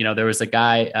 there was a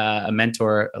guy, a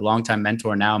mentor, a longtime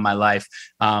mentor now in my life.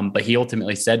 But he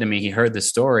ultimately said to me, he heard the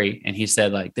story and he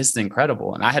said, like, this is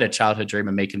incredible. And I had a childhood dream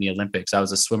of making the Olympics. I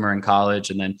was a swimmer in college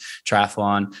and then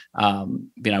triathlon.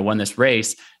 I won this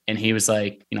race. And he was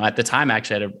like, at the time, I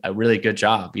actually had a really good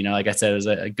job. Like I said, it was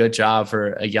a good job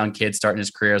for a young kid starting his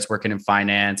career. I was working in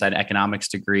finance. I had an economics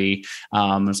degree.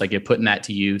 I was like, you're putting that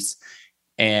to use.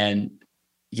 And,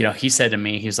 he said to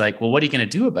me, he's like, well, what are you going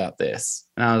to do about this?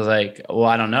 And I was like, well,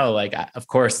 I don't know. Like, of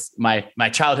course, my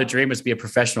childhood dream was to be a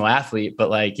professional athlete, but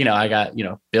like, I got,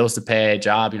 bills to pay, a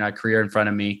job, a career in front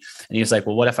of me. And he was like,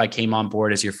 well, what if I came on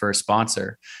board as your first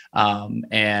sponsor?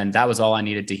 And that was all I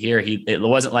needed to hear. It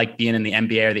wasn't like being in the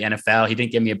NBA or the NFL. He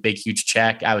didn't give me a big, huge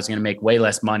check. I was going to make way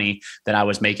less money than I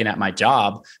was making at my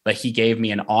job, but he gave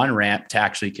me an on-ramp to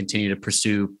actually continue to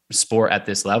pursue sport at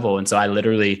this level. And so I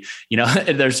literally,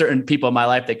 there's certain people in my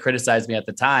life that criticized me at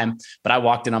the time, but I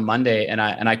walked in on Monday and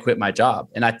I quit my job.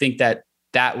 And I think that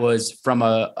was from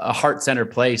a heart-centered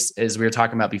place, as we were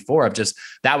talking about before, of just,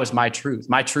 that was my truth,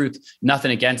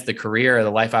 nothing against the career or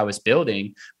the life I was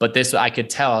building, but this, I could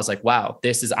tell, I was like, wow,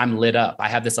 I'm lit up. I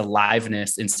have this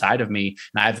aliveness inside of me,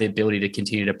 and I have the ability to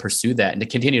continue to pursue that and to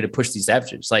continue to push these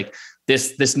edges. Like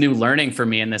this new learning for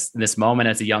me in this moment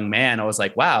as a young man, I was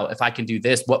like, wow, if I can do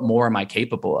this, what more am I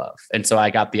capable of? And so I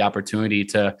got the opportunity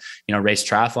to, race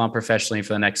triathlon professionally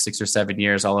for the next 6 or 7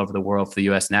 years all over the world for the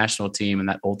U.S. national team. And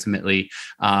that ultimately,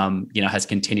 has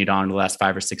continued on in the last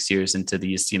 5 or 6 years into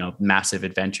these, massive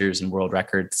adventures and world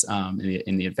records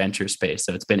in the adventure space.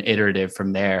 So it's been iterative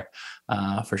from there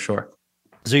for sure.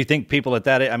 So you think people at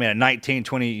that, at 19,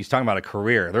 20, he's talking about a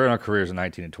career. There are no careers in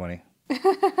 19 and 20. But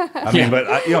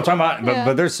I'm talking about,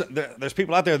 but there's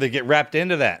people out there that get wrapped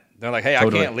into that. They're like, hey,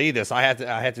 totally. I can't lead this. I have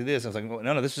to do this. I was like, well,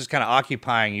 no, this is kind of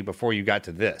occupying you before you got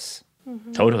to this.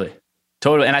 Mm-hmm. Totally.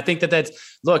 And I think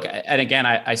that's, look, and again,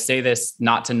 I say this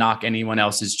not to knock anyone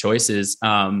else's choices,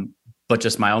 but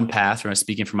just my own path, or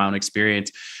speaking from my own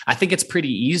experience. I think it's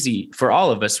pretty easy for all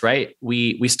of us, right?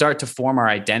 We start to form our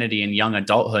identity in young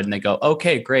adulthood, and they go,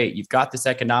 okay, great. You've got this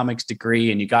economics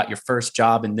degree and you got your first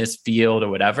job in this field or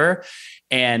whatever.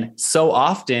 And so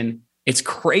often it's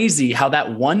crazy how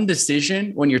that one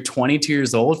decision when you're 22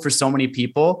 years old, for so many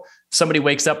people, somebody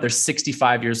wakes up, they're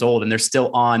 65 years old and they're still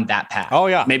on that path. Oh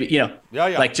yeah. Maybe,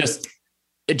 like just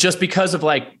because of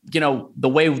like, the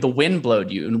way the wind blowed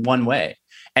you in one way.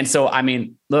 And so,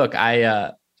 look,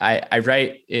 I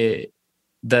write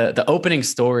the opening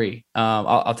story.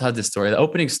 I'll tell this story. The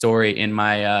opening story in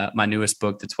my newest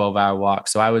book, The 12-Hour Walk.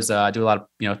 So I do a lot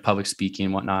of public speaking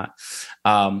and whatnot,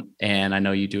 and I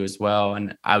know you do as well.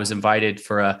 And I was invited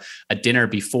for a dinner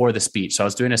before the speech. So I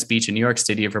was doing a speech in New York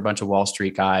City for a bunch of Wall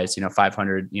Street guys,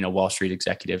 500 Wall Street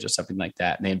executives or something like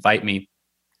that, and they invite me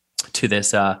to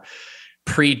this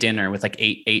pre-dinner with like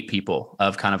eight people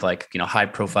of kind of like, high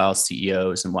profile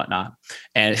CEOs and whatnot.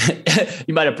 And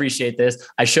you might appreciate this.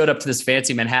 I showed up to this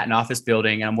fancy Manhattan office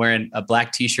building and I'm wearing a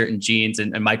black t-shirt and jeans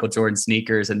and Michael Jordan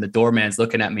sneakers. And the doorman's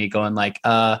looking at me going like,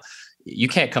 you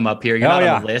can't come up here. You're not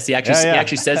on the list. He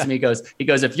actually says to me, he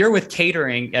goes, if you're with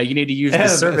catering, you need to use the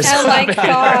service. Oh my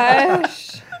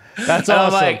gosh. That's and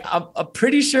awesome. I'm like, I'm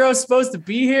pretty sure I was supposed to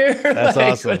be here. That's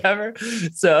awesome. Whatever.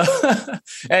 So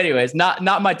anyways, not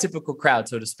my typical crowd,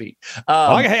 so to speak.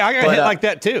 I got hit like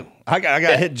that too. I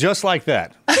got hit just like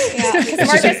that. Yeah, because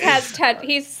Marcus has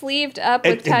he's sleeved up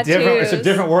with tattoos. It's a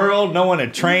different world. No one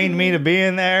had trained me to be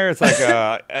in there. It's like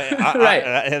right.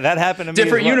 That happened to me.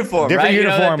 Different uniform, different right?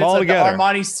 uniform altogether. The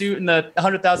Armani suit and the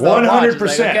 $100,000.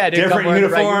 100% different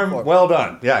uniform. Well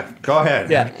done. Yeah, go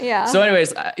ahead. Yeah. So,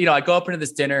 anyways, I go up into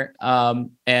this dinner,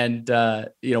 and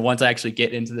once I actually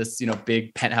get into this,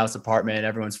 big penthouse apartment,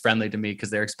 everyone's friendly to me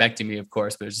because they're expecting me, of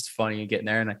course. But it's just funny getting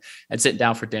there, and I'd sit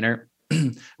down for dinner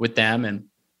with them, and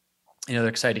they're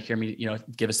excited to hear me,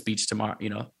 give a speech tomorrow,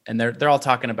 and they're all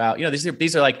talking about,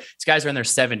 these are like, these guys are in their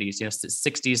 70s,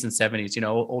 60s and 70s,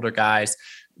 older guys,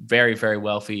 very, very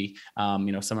wealthy.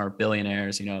 Some are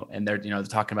billionaires, and they're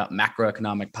talking about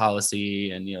macroeconomic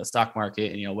policy and, the stock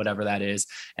market and, whatever that is.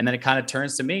 And then it kind of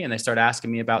turns to me and they start asking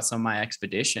me about some of my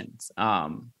expeditions.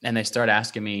 And they start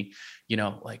asking me,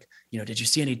 did you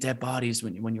see any dead bodies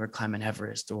when you were climbing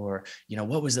Everest? Or,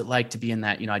 what was it like to be in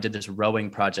that? I did this rowing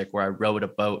project where I rowed a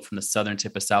boat from the southern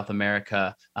tip of South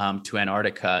America to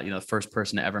Antarctica, the first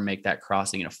person to ever make that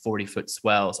crossing, 40-foot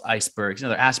swells, icebergs.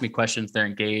 They're asking me questions, they're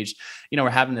engaged, we're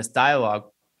having this dialogue.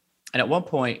 And at one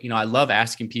point, I love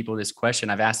asking people this question.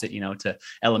 I've asked it, to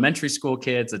elementary school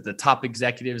kids, the top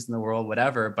executives in the world,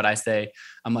 whatever. But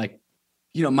I'm like,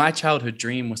 my childhood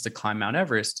dream was to climb Mount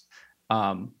Everest.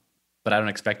 But I don't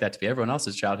expect that to be everyone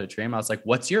else's childhood dream. I was like,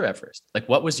 what's your Everest? Like,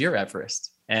 what was your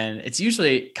Everest? And it's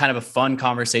usually kind of a fun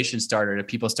conversation starter to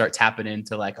people start tapping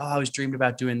into like, oh, I was dreamed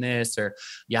about doing this, or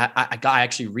I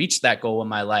actually reached that goal in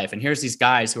my life. And here's these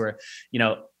guys who are,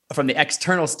 from the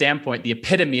external standpoint, the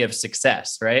epitome of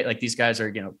success, right? Like these guys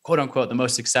are, quote unquote, the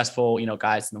most successful,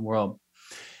 guys in the world.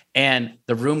 And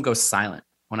the room goes silent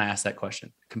when I ask that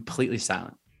question, completely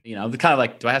silent. Kind of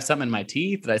like, do I have something in my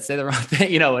teeth? Did I say the wrong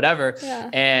thing? Whatever. Yeah.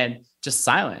 And just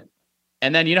silent.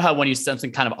 And then, how when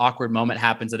something kind of awkward moment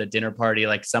happens at a dinner party,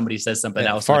 like somebody says something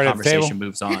else and the conversation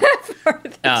moves on,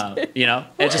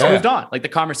 it just moved on. Like the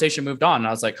conversation moved on. And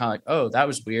I was like, kind of like, oh, that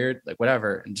was weird. Like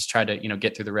whatever. And just tried to,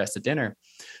 get through the rest of dinner.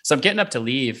 So I'm getting up to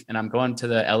leave and I'm going to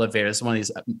the elevator. It's one of these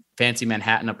fancy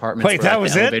Manhattan apartments. Wait, that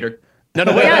was it? No,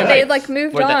 wait. They like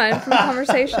moved on from the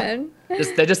conversation.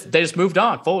 They just moved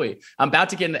on fully. I'm about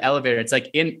to get in the elevator. It's like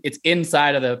it's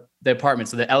inside of the apartment.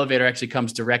 So the elevator actually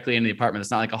comes directly into the apartment. It's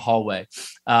not like a hallway.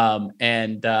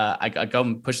 I go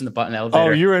and pushing the button in the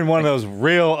elevator. Oh, you're in one of those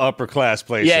real upper class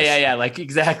places. Yeah. Like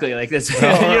exactly like this.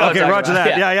 Okay, roger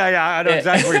that. Yeah. I know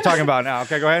exactly what you're talking about now.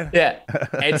 Okay, go ahead. Yeah.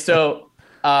 And so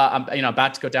I'm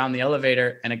about to go down the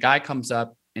elevator and a guy comes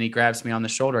up and he grabs me on the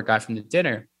shoulder, a guy from the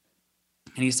dinner.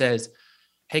 And he says,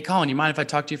 hey, Colin, you mind if I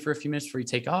talk to you for a few minutes before you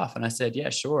take off? And I said, yeah,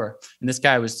 sure. And this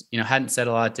guy was, hadn't said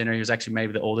a lot at dinner. He was actually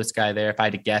maybe the oldest guy there. If I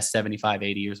had to guess, 75,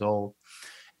 80 years old.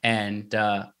 And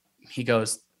he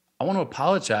goes, I want to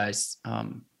apologize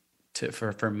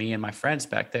for me and my friends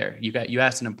back there. You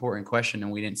asked an important question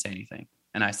and we didn't say anything.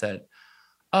 And I said,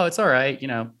 oh, it's all right.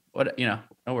 No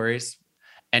worries.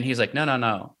 And he's like,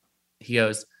 no. He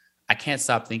goes, I can't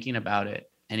stop thinking about it.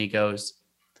 And he goes,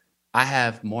 I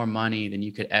have more money than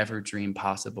you could ever dream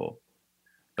possible,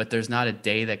 but there's not a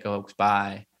day that goes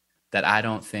by that I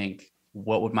don't think,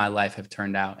 what would my life have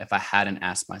turned out if I hadn't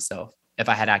asked myself, if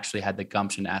I had actually had the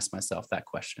gumption to ask myself that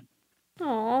question.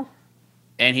 Aww.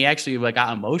 And he actually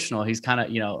got emotional. He's kind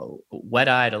of,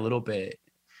 wet-eyed a little bit.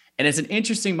 And it's an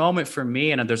interesting moment for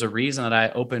me. And there's a reason that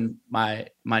I opened my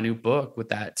new book with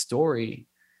that story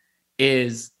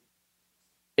is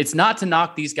it's not to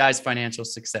knock these guys' financial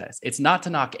success. It's not to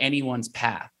knock anyone's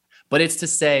path, but it's to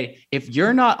say, if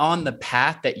you're not on the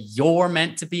path that you're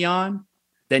meant to be on,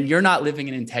 then you're not living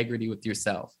in integrity with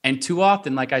yourself. And too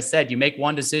often, like I said, you make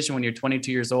one decision when you're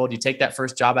 22 years old, you take that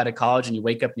first job out of college and you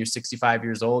wake up and you're 65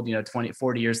 years old,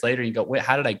 40 years later, and you go, wait,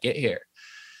 how did I get here?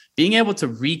 Being able to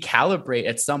recalibrate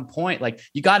at some point, like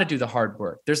you got to do the hard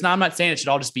work. I'm not saying it should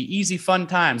all just be easy, fun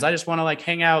times. I just want to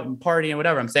hang out and party and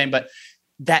whatever I'm saying, but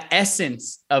that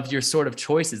essence of your sort of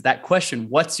choices, that question,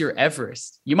 what's your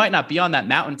Everest? You might not be on that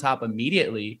mountaintop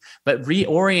immediately, but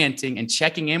reorienting and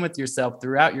checking in with yourself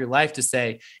throughout your life to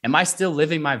say, am I still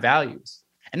living my values?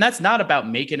 And that's not about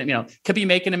making it, it could be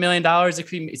making $1 million. It could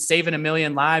be saving 1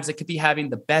 million lives. It could be having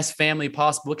the best family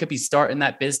possible. It could be starting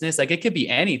that business. Like it could be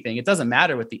anything. It doesn't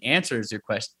matter what the answer is to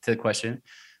the question,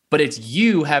 but it's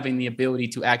you having the ability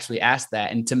to actually ask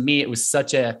that. And to me, it was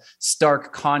such a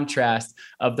stark contrast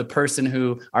of the person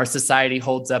who our society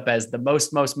holds up as the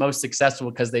most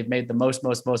successful because they've made the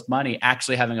most money,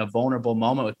 actually having a vulnerable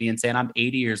moment with me and saying, I'm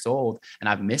 80 years old and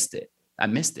I've missed it. I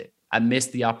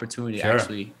missed the opportunity to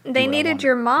actually. They needed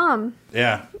your mom.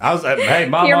 Yeah. I was like, hey,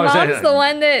 mom. Your mom's the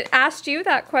one that asked you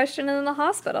that question in the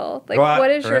hospital. Like,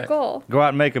 what is your goal? Go out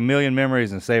and make 1 million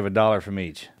memories and save $1 from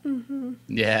each. Mm-hmm.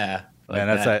 Yeah. Like and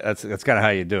that's kind of how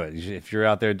you do it. If you're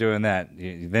out there doing that,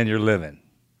 then you're living.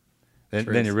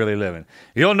 Then you're really living.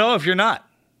 You'll know if you're not.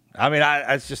 I mean,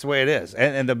 that's just the way it is.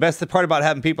 And the best part about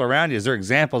having people around you is they're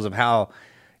examples of how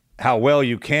well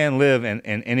you can live in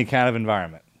any kind of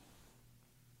environment.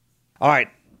 All right.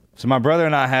 So my brother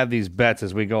and I have these bets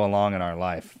as we go along in our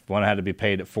life. One had to be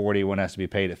paid at 40. One has to be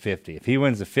paid at 50. If he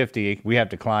wins the 50, we have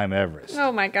to climb Everest.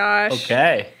 Oh my gosh.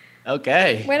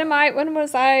 Okay. When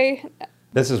was I?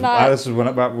 This is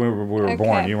when we were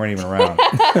born. You weren't even around.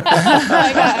 Oh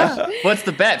my gosh. What's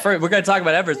the bet? We're going to talk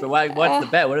about Everest, but what's the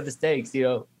bet? What are the stakes?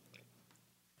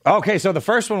 Okay, so the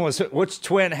first one was which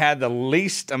twin had the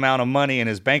least amount of money in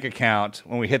his bank account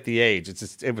when we hit the age.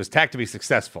 It was tacked to be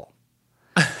successful.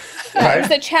 Right? It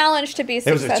was a challenge to be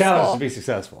successful. It was a challenge to be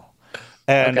successessible.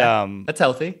 And that's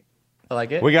healthy. I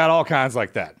like it. We got all kinds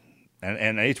like that.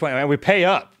 And each one, we pay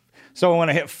up. So when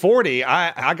I hit 40,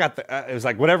 I got it was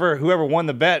like whoever won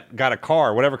the bet got a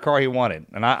car, whatever car he wanted.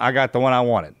 And I got the one I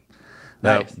wanted.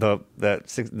 Nice.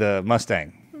 The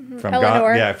Mustang. Mm-hmm. From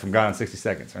Eleanor. Gone in 60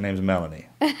 Seconds. Her name's Melanie.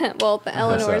 Well, the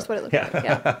Eleanor is what it looks like.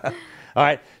 Yeah. All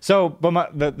right. So,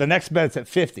 but the next bet's at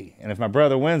 50, and if my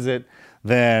brother wins it,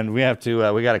 then we got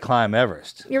to climb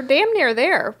Everest. You're damn near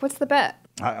there. What's the bet?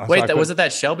 Was it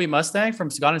that Shelby Mustang from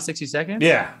Gone in 60 Seconds?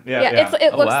 Yeah.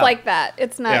 It looks like that.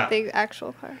 It's not the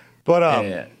actual car.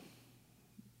 But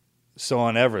so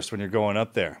on Everest, when you're going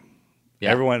up there,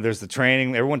 there's the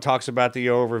training. Everyone talks about the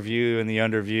overview and the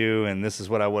underview, and this is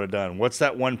what I would have done. What's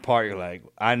that one part you're like,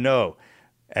 I know.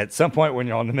 At some point when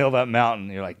you're on the middle of that mountain,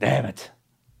 you're like, damn it.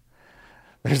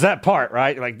 There's that part,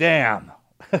 right? You're like, damn.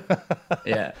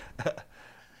 Yeah.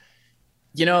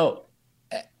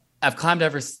 I've climbed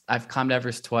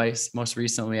Everest twice. Most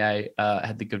recently, I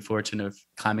had the good fortune of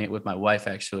climbing it with my wife,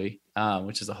 actually,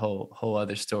 which is a whole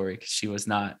other story. Because she's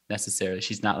not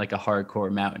like a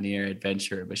hardcore mountaineer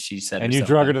adventurer, but she said. And you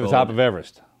drug her to the top of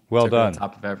Everest. Well done.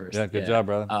 Top of Everest. Yeah, good job,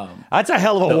 brother. That's a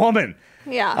hell of a woman.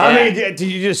 Yeah. I mean,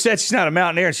 you just said she's not a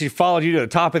mountaineer and she followed you to the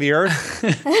top of the earth?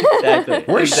 Exactly.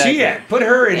 Where's she at? Put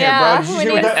her in here, bro. Did you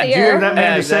hear what that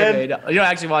man said? You don't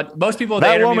actually want most people.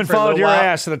 That woman followed your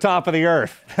ass to the top of the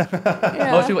earth.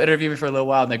 Most people interview me for a little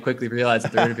while and they quickly realize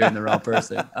that they're interviewing the wrong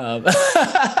person.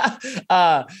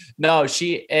 No,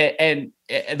 she and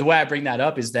the way I bring that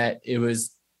up is that it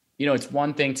was. It's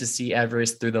one thing to see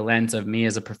Everest through the lens of me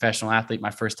as a professional athlete.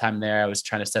 My first time there, I was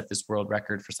trying to set this world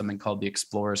record for something called the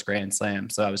Explorers Grand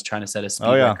Slam. So I was trying to set a speed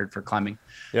record for climbing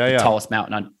the tallest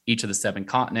mountain on each of the 7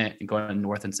 continents and going to the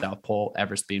North and South Pole,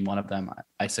 Everest being one of them.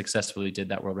 I successfully did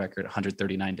that world record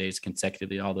 139 days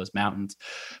consecutively, all those mountains.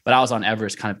 But I was on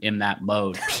Everest kind of in that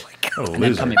mode. And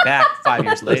then coming back 5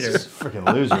 years later.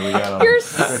 Freaking loser we got on. You're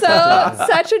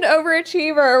such an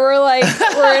overachiever.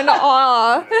 We're in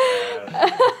awe.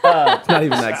 It's not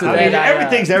even that good. I mean,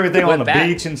 everything's everything on the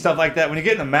beach and stuff like that. When you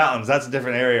get in the mountains, that's a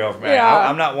different area over there. Yeah.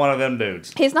 I'm not one of them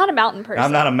dudes. He's not a mountain person.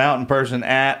 I'm not a mountain person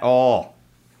at all.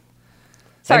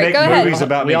 Sorry, they go make ahead. movies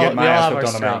about me getting my ass hooked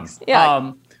on the mountain.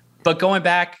 Yeah. But going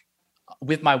back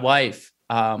with my wife,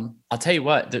 I'll tell you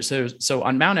what. So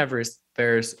on Mount Everest,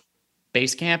 there's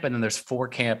base camp, and then there's 4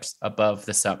 camps above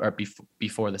the summit or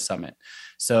before the summit.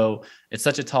 So it's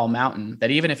such a tall mountain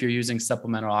that even if you're using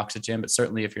supplemental oxygen, but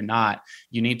certainly if you're not,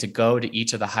 you need to go to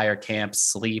each of the higher camps,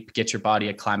 sleep, get your body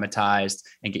acclimatized,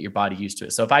 and get your body used to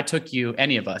it. So if I took you,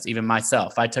 any of us, even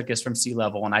myself, I took us from sea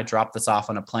level and I dropped this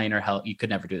off on a plane or you could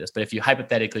never do this. But if you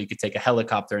hypothetically, you could take a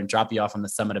helicopter and drop you off on the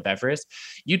summit of Everest,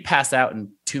 you'd pass out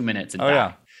in 2 minutes and die.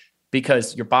 Yeah.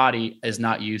 Because your body is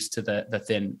not used to the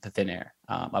thin air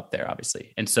up there,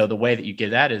 obviously. And so the way that you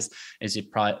get that is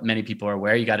many people are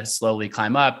aware, you got to slowly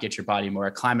climb up, get your body more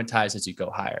acclimatized as you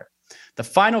go higher. The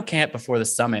final camp before the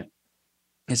summit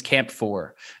is Camp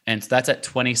 4. And so that's at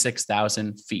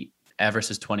 26,000 feet. Everest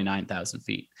is 29,000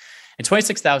 feet. And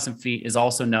 26,000 feet is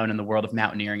also known in the world of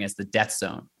mountaineering as the death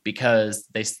zone, because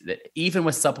even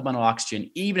with supplemental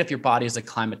oxygen, even if your body is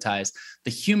acclimatized,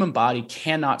 the human body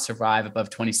cannot survive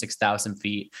above 26,000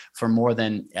 feet for more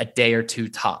than a day or 2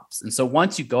 tops. And so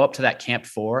once you go up to that Camp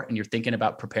 4 and you're thinking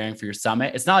about preparing for your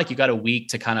summit, it's not like you got a week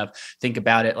to kind of think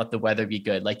about it, let the weather be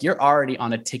good. Like, you're already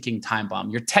on a ticking time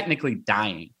bomb. You're technically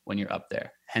dying when you're up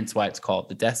there, hence why it's called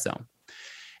the death zone.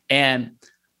 And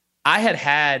I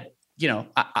had,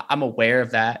 I'm aware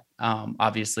of that.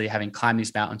 Obviously having climbed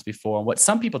these mountains before. And what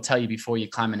some people tell you before you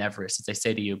climb an Everest is they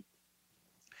say to you,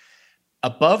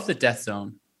 above the death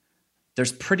zone,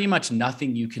 there's pretty much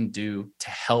nothing you can do to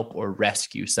help or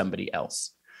rescue somebody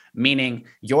else. Meaning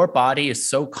your body is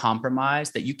so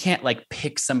compromised that you can't like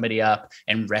pick somebody up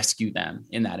and rescue them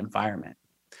in that environment.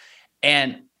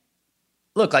 And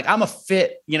look, like I'm a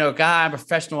fit, guy, I'm a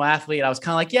professional athlete. I was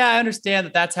kind of like, yeah, I understand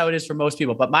that that's how it is for most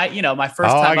people. But my first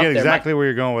time I get up there, exactly where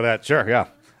you're going with that. Sure. Yeah.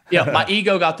 My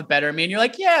ego got the better of me. And you're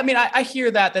like, yeah, I mean, I hear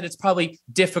that it's probably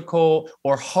difficult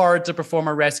or hard to perform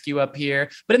a rescue up here.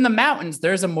 But in the mountains,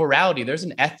 there's a morality, there's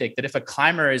an ethic that if a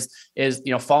climber is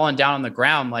falling down on the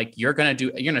ground, like you're going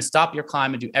to stop your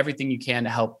climb and do everything you can to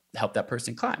help that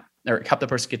person climb or help the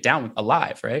person get down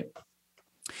alive. Right.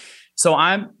 So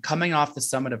I'm coming off the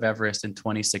summit of Everest in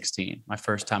 2016, my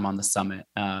first time on the summit.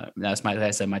 That's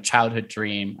my childhood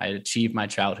dream. I achieved my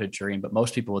childhood dream, but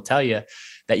most people will tell you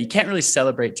that you can't really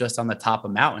celebrate just on the top of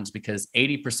mountains because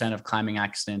 80% of climbing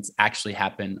accidents actually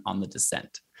happen on the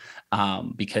descent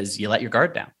because you let your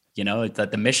guard down. It's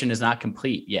that the mission is not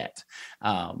complete yet.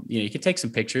 You can take some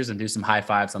pictures and do some high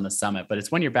fives on the summit, but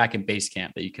it's when you're back in base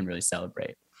camp that you can really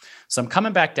celebrate. So I'm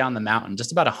coming back down the mountain,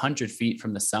 just about 100 feet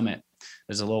from the summit.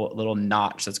 There's a little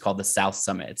notch that's called the South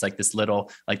Summit. It's like this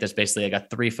little, there's basically like a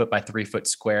 3 foot by 3 foot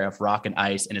square of rock and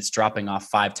ice, and it's dropping off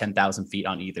 10,000 feet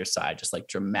on either side, just like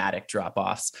dramatic drop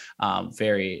offs,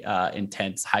 very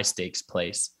intense, high stakes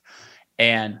place.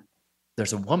 And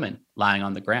there's a woman lying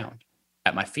on the ground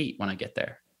at my feet when I get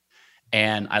there.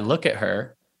 And I look at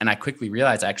her and I quickly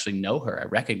realize I actually know her. I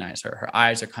recognize her. Her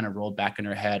eyes are kind of rolled back in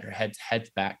her head. Her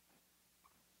head's back.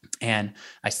 And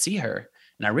I see her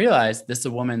and I realized this is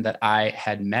a woman that I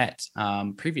had met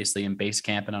previously in base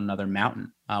camp and on another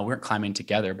mountain. We weren't climbing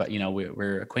together, but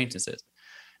we're acquaintances.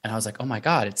 And I was like, oh my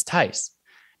God, it's Tice.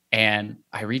 And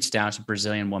I reached down to a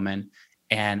Brazilian woman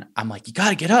and I'm like, you got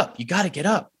to get up. You got to get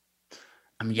up.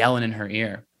 I'm yelling in her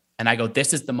ear and I go,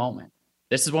 this is the moment.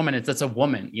 This is woman. It's a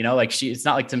woman, it's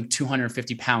not like some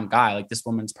 250 pound guy. Like this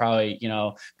woman's probably,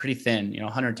 pretty thin,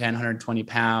 110, 120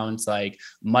 pounds, like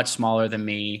much smaller than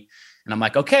me. And I'm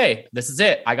like, okay, this is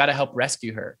it. I got to help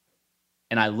rescue her.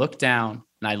 And I look down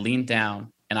and I lean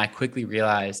down and I quickly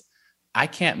realize I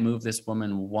can't move this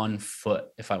woman 1 foot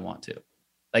if I want to,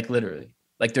 like literally,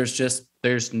 like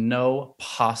there's no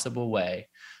possible way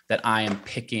that I am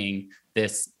picking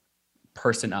this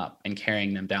person up and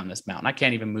carrying them down this mountain. I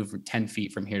can't even move 10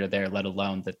 feet from here to there, let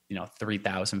alone the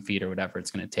 3,000 feet or whatever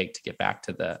it's going to take to get back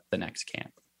to the next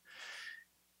camp.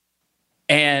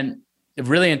 And a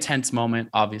really intense moment,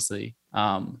 obviously.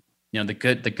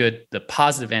 The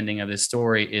positive ending of this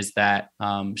story is that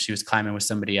she was climbing with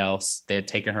somebody else. They had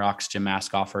taken her oxygen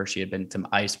mask off her. She had some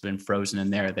ice been frozen in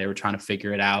there. They were trying to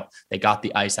figure it out. They got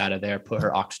the ice out of there, put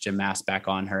her oxygen mask back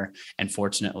on her. And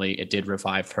fortunately it did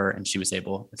revive her and she was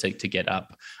able to get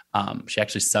up. She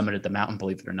actually summited the mountain,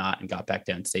 believe it or not, and got back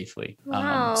down safely.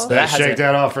 Wow. So shake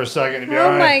that off for a second.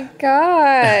 Oh my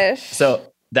gosh.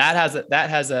 So that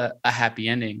has a happy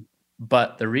ending.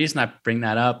 But the reason I bring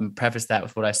that up and preface that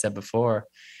with what I said before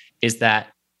is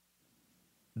that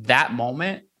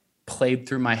moment played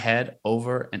through my head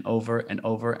over and over and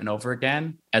over and over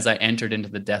again as I entered into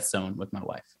the death zone with my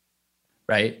wife,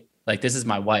 right? Like this is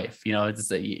my wife, you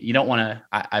don't want to,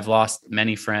 I've lost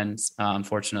many friends,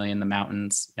 unfortunately in the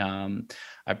mountains.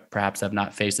 I perhaps have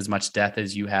not faced as much death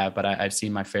as you have, but I've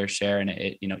seen my fair share and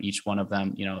it each one of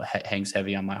them, hangs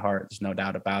heavy on my heart. There's no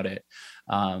doubt about it.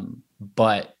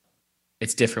 But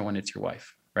it's different when it's your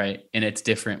wife, right? And it's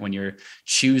different when you're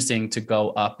choosing to go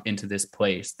up into this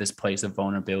place of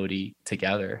vulnerability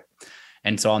together.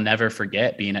 And so I'll never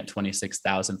forget being at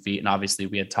 26,000 feet. And obviously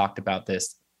we had talked about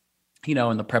this,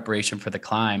 in the preparation for the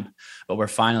climb, but we're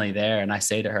finally there. And I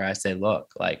say to her, I say,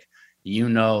 look, like,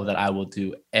 that I will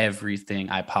do everything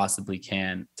I possibly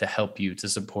can to help you, to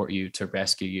support you, to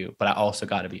rescue you. But I also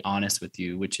got to be honest with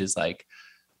you, which is like,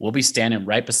 we'll be standing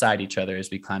right beside each other as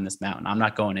we climb this mountain. I'm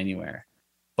not going anywhere.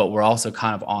 But we're also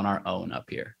kind of on our own up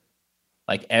here.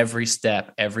 Like every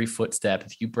step, every footstep,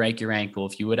 if you break your ankle,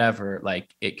 if you whatever,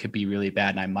 like it could be really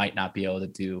bad and I might not be able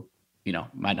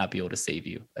to save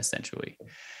you essentially.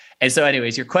 And so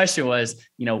anyways, your question was,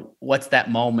 what's that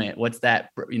moment? What's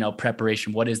that,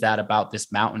 preparation? What is that about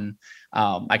this mountain?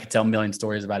 I could tell a million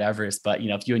stories about Everest, but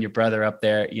if you and your brother up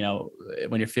there,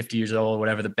 when you're 50 years old,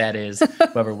 whatever the bet is,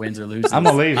 whoever wins or loses. I'm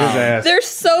going to leave his ass. They're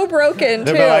so broken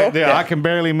too. Like, I can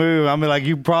barely move. I'm like,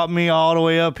 you brought me all the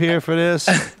way up here for this.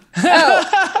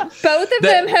 Both of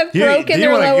them have broken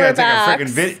their lower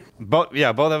backs. Both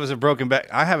of us have broken back.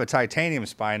 I have a titanium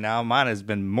spine now. Mine has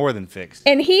been more than fixed.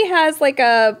 And he has like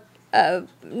a a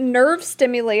nerve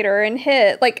stimulator and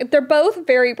hit. Like, they're both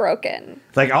very broken.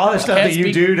 Like all the stuff that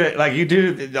you do to, like you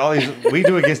do all these, we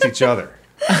do against each other.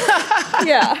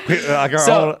 Yeah. Like our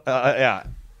So- yeah.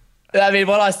 I mean,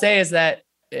 what I'll say is that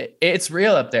it's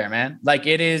real up there, man. Like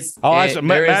it is. Oh, there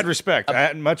mad is respect. I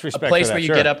had much respect. a place for that, where you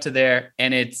sure. get up to there,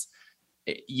 and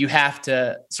you have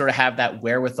to sort of have that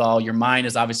wherewithal. Your mind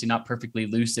is obviously not perfectly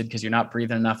lucid because you're not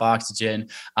breathing enough oxygen.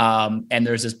 And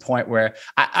there's this point where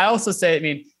I also say, I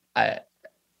mean, I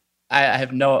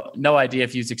have no idea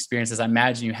if you've experienced this. I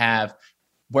imagine you have,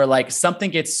 where like something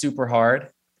gets super hard.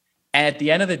 And at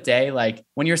the end of the day, like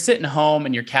when you're sitting home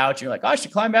on your couch, you're like, oh, I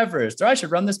should climb Everest, or I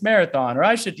should run this marathon, or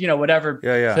I should, whatever,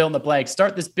 fill in the blank,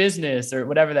 start this business or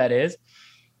whatever that is.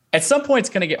 At some point, it's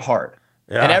going to get hard.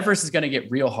 Yeah. And Everest is going to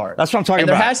get real hard. That's what I'm talking and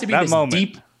about. There has to be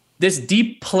that this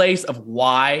deep place of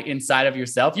why inside of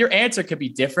yourself. Your answer could be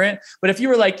different, but if you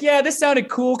were like, yeah, this sounded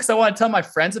cool because I want to tell my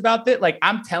friends about it. Like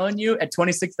I'm telling you, at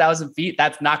 26,000 feet,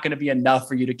 that's not going to be enough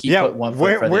for you to keep putting one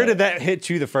foot. Where did that hit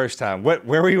you the first time? Where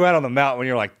were you at on the mountain when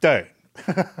you're like, dude,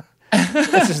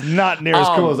 this is not near as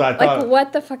cool as I thought? Like,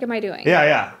 what the fuck am I doing?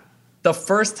 Yeah. The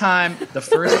first time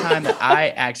that I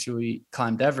actually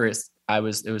climbed Everest,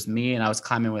 it was me, and I was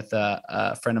climbing with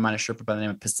a friend of mine, a Sherpa by the name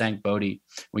of Pasang Bodhi.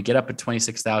 We get up at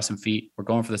 26,000 feet. We're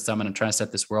going for the summit. I'm trying to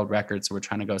set this world record. So we're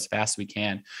trying to go as fast as we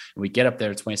can. And we get up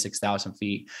there at 26,000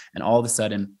 feet. And all of a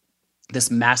sudden, this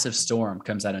massive storm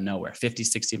comes out of nowhere, 50,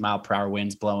 60 mile per hour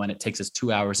winds blowing. It takes us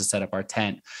 2 hours to set up our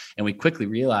tent. And we quickly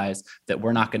realize that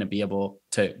we're not going to be able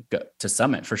to go to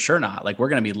summit, for sure not. Like we're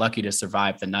going to be lucky to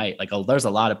survive the night. Like there's a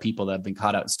lot of people that have been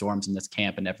caught out in storms in this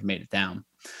camp and never made it down.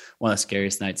 One of the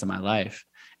scariest nights of my life.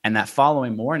 And that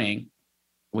following morning,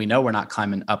 we know we're not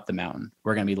climbing up the mountain.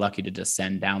 We're going to be lucky to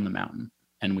descend down the mountain.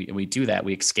 And we do that.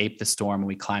 We escape the storm and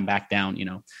we climb back down,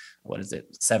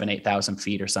 8,000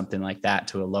 feet or something like that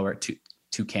to a lower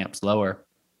two camps lower.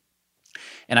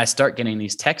 And I start getting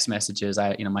these text messages.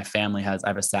 My family I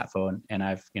have a sat phone, and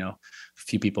I've, a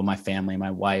few people in my family, my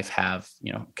wife have,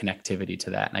 connectivity to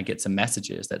that. And I get some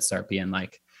messages that start being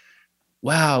like,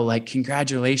 wow, like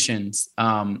congratulations.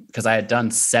 Cause I had done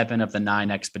 7 of the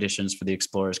 9 expeditions for the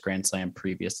Explorers Grand Slam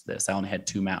previous to this. I only had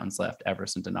 2 mountains left,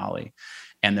 Everest and Denali.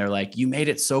 And they're like, you made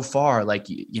it so far. Like,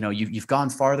 you've gone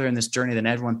farther in this journey than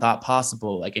everyone thought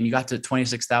possible. Like, and you got to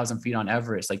 26,000 feet on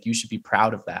Everest. Like, you should be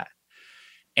proud of that.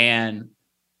 And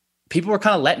people were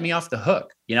kind of letting me off the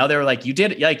hook. They were like,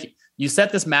 you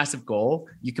set this massive goal.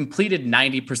 You completed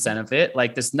 90% of it.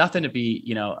 Like, there's nothing to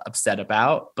be, upset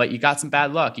about, but you got some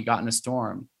bad luck. You got in a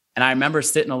storm. And I remember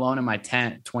sitting alone in my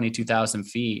tent, 22,000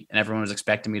 feet, and everyone was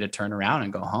expecting me to turn around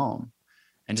and go home,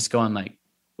 and just going like,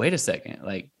 wait a second,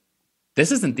 like,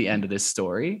 this isn't the end of this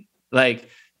story. Like,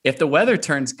 if the weather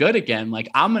turns good again, like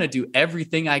I'm going to do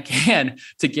everything I can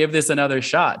to give this another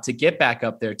shot, to get back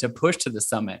up there, to push to the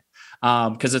summit.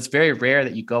 Cause it's very rare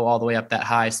that you go all the way up that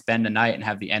high, spend a night and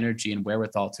have the energy and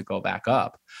wherewithal to go back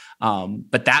up.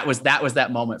 But that was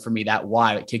that moment for me, that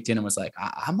why it kicked in and was like,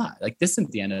 I'm not like, this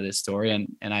isn't the end of this story.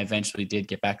 And I eventually did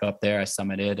get back up there. I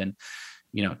summited and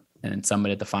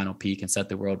summited the final peak and set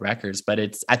the world records. But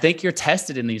I think you're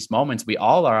tested in these moments. We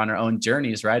all are on our own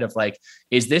journeys, right? Of like,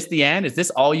 is this the end? Is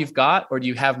this all you've got? Or do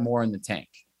you have more in the tank?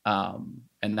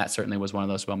 And that certainly was one of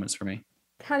those moments for me.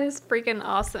 That is freaking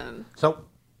awesome. So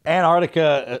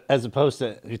Antarctica, as opposed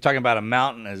to, you're talking about a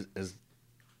mountain, is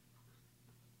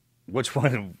which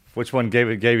one gave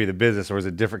you the business, or is it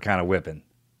a different kind of whipping?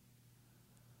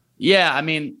 Yeah. I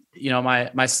mean,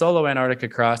 my solo Antarctica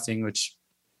crossing, which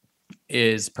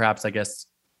is perhaps, I guess,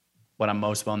 what I'm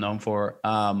most well known for,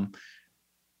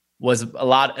 was in a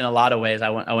lot of ways. I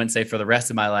wouldn't say for the rest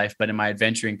of my life, but in my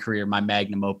adventuring career, my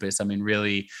magnum opus. I mean,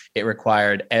 really, it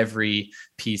required every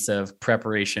piece of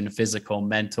preparation, physical,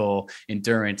 mental,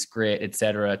 endurance, grit,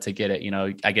 etc., to get it.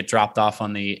 I get dropped off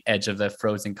on the edge of the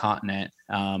frozen continent.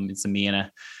 It's me and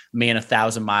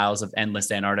 1,000 miles of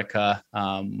endless Antarctica.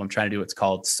 I'm trying to do what's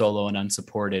called solo and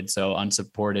unsupported. So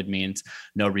unsupported means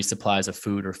no resupplies of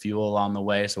food or fuel along the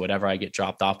way. So whatever I get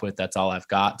dropped off with, that's all I've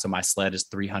got. So my sled is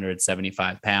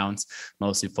 375 pounds,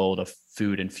 mostly full of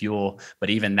food and fuel, but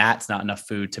even that's not enough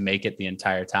food to make it the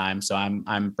entire time. So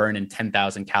I'm burning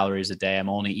 10,000 calories a day. I'm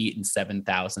only eating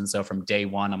 7,000. So from day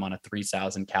one, I'm on a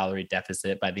 3,000 calorie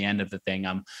deficit. By the end of the thing,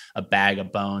 I'm a bag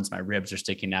of bones. My ribs are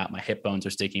sticking out. My hip bones are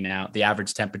sticking out. The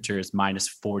average temperature is minus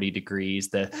 40 degrees.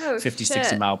 The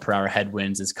 60 mile per hour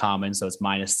headwinds is common. So it's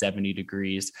minus 70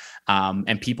 degrees.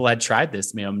 And people had tried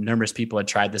this, numerous people had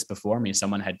tried this before me.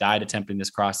 Someone had died attempting this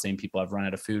crossing. People have run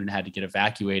out of food and had to get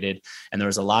evacuated. And there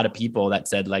was a lot of people people that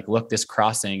said like, look, this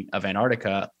crossing of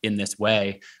Antarctica in this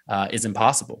way is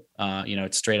impossible.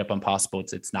 It's straight up impossible.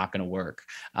 It's not going to work.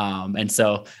 And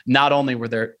so not only were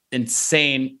there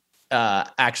insane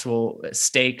actual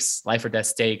stakes, life or death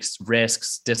stakes,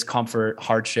 risks, discomfort,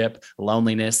 hardship,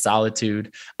 loneliness,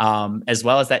 solitude, as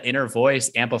well as that inner voice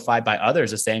amplified by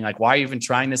others is saying like, why are you even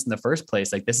trying this in the first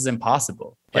place? Like, this is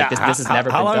impossible. Like this has never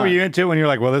been done. How long were you into when you're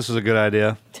like, well, this is a good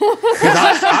idea?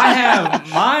 Because I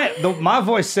have my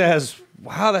voice says,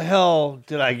 how the hell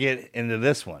did I get into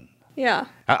this one? Yeah.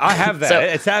 I have that.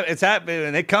 So, it's happening,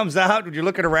 and it comes out when you're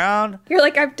looking around. You're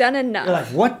like, I've done enough. You're like,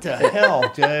 what the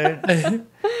hell, dude?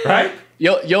 Right?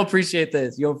 You'll appreciate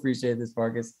this. You'll appreciate this,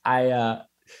 Marcus.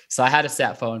 So I had a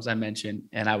sat phone, as I mentioned,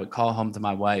 and I would call home to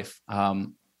my wife,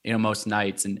 most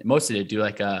nights, and mostly to do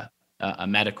like a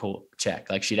medical check.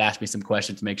 Like, she'd ask me some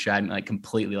questions to make sure I hadn't like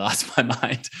completely lost my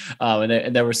mind.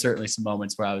 And there were certainly some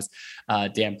moments where I was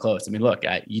damn close. I mean, look,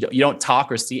 you don't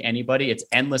talk or see anybody. It's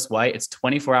endless white. It's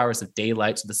 24 hours of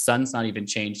daylight. So the sun's not even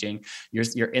changing.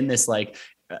 You're in this like,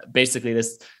 basically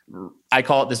this, I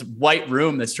call it this white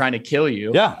room that's trying to kill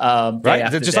you. Yeah.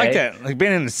 Right. It's just like that. Like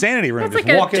being in the insanity room. It's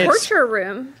like a torture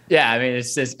room. Yeah. I mean,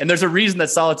 it's just, and there's a reason that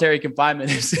solitary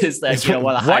confinement is like,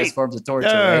 one of the highest forms of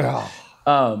torture.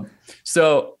 Right?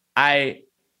 So I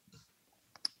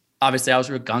was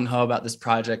real gung-ho about this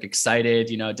project, excited,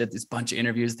 did this bunch of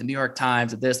interviews, the New York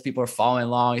Times, people are following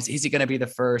along. Is he going to be the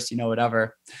first,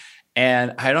 whatever.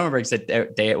 And I don't remember exact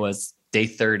day it was, day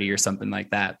 30 or something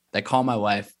like that. I call my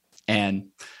wife and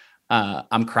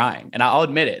I'm crying, and I'll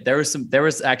admit it. There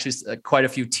was actually quite a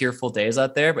few tearful days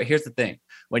out there, but here's the thing.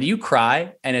 When you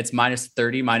cry and it's minus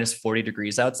 30, minus 40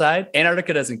 degrees outside,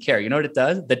 Antarctica doesn't care. You know what it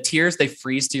does? The tears, they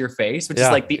freeze to your face, which is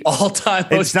like the all-time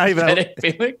most pathetic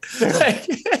feeling. Like,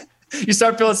 you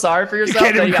start feeling sorry for yourself,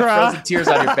 and you got frozen tears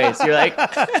on your face. You're like,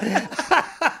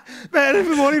 man,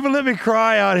 it won't even let me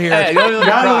cry out here. Hey,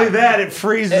 not only that, it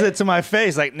freezes it to my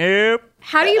face. Like, nope.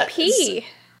 How do you pee?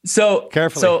 So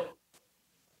carefully. So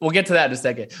we'll get to that in a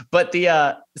second. But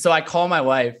so I call my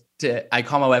wife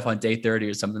on day 30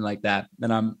 or something like that.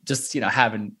 And I'm just,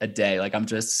 having a day, like I'm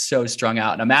just so strung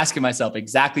out, and I'm asking myself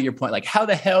exactly your point. Like, how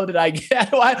the hell did I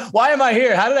get, why am I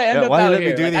here? How did I end up out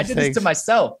here? Like, I did this to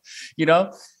myself,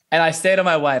 And I say to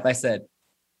my wife, I said,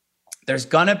 there's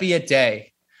going to be a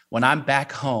day when I'm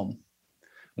back home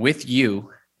with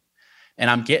you and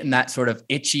I'm getting that sort of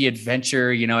itchy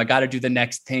adventure, I got to do the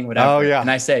next thing, whatever. Oh, yeah. And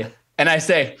I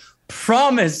say,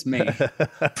 promise me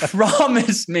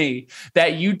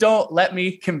that you don't let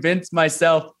me convince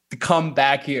myself to come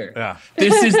back here. Yeah.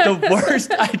 This is the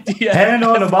worst idea. Hand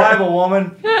on the Bible,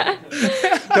 woman.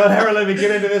 Don't ever let me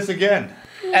get into this again.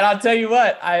 And I'll tell you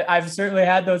what, I've certainly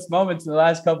had those moments in the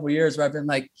last couple of years where I've been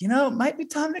like, it might be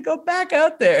time to go back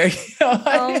out there.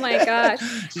 Oh my gosh.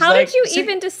 How did you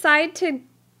even decide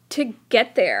to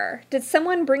get there? Did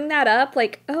someone bring that up?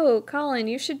 Like, oh, Colin,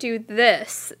 you should do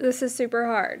this. This is super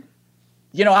hard.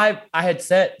 I had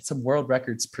set some world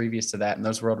records previous to that, and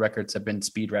those world records have been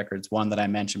speed records. One that I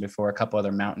mentioned before, a couple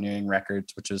other mountaineering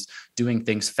records, which was doing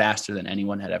things faster than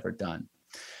anyone had ever done.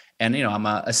 And, I'm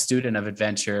a student of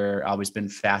adventure, always been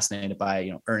fascinated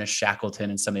by, Ernest Shackleton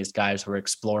and some of these guys who were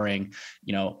exploring,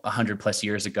 100 plus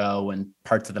years ago, and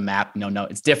parts of the map, no,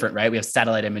 it's different, right? We have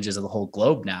satellite images of the whole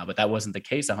globe now, but that wasn't the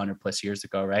case 100 plus years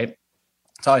ago, right?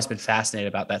 It's always been fascinated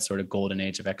about that sort of golden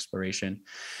age of exploration.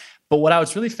 But what I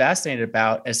was really fascinated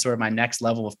about as sort of my next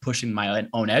level of pushing my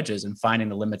own edges and finding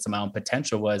the limits of my own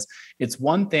potential was, it's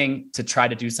one thing to try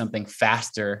to do something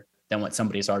faster than what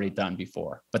somebody's already done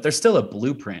before, but there's still a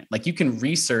blueprint. Like, you can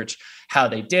research how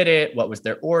they did it, what was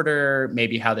their order,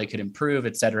 maybe how they could improve,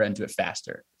 et cetera, and do it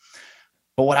faster.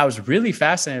 But what I was really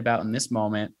fascinated about in this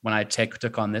moment, when I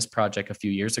took on this project a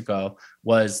few years ago,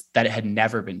 was that it had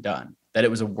never been done, that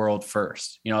it was a world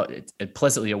first. It's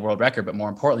implicitly a world record, but more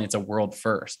importantly, it's a world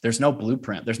first. There's no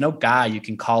blueprint. There's no guy you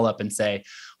can call up and say,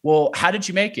 well, how did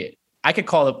you make it? I could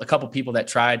call up a couple people that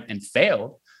tried and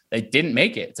failed. They didn't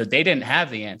make it, so they didn't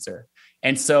have the answer.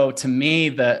 And so to me,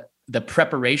 the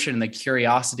preparation and the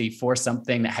curiosity for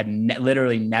something that had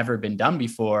literally never been done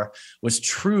before was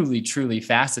truly, truly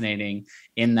fascinating,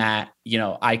 in that,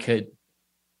 I could,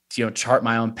 chart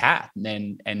my own path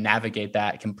and navigate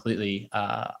that completely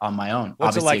on my own.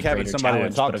 What's Obviously, it like having somebody to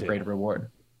talk to? A greater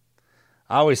reward.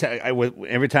 I always,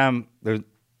 every time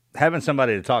having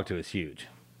somebody to talk to is huge.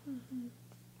 Mm-hmm.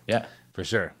 Yeah, for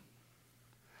sure.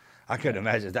 I couldn't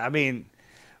imagine that. I mean,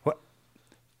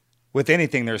 with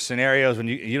anything, there's scenarios when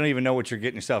you don't even know what you're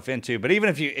getting yourself into. But even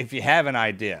if you have an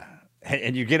idea,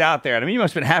 and you get out there, and I mean, you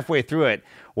must have been halfway through it.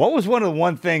 What was one of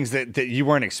the things that you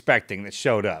weren't expecting that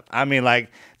showed up? I mean, like,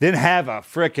 didn't have a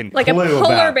freaking like clue a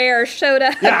polar about. bear showed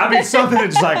up. Yeah, I mean, something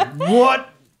that's like,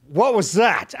 what was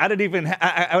that? I didn't even,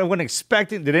 I wasn't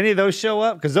expecting. Did any of those show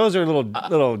up? Because those are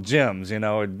little gems, you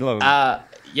know, or little,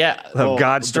 yeah. little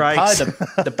God strikes.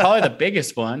 Probably the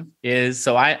biggest one is,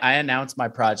 so I announced my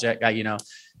project.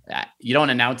 You don't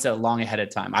announce it long ahead of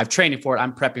time. I've trained for it.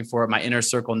 I'm prepping for it. My inner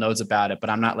circle knows about it, but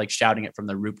I'm not like shouting it from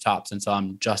the rooftops until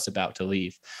I'm just about to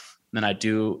leave. And then I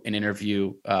do an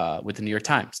interview with the New York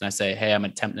Times, and I say, hey, I'm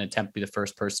attempting to be the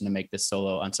first person to make this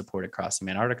solo unsupported crossing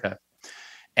Antarctica.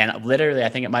 And literally, I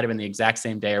think it might've been the exact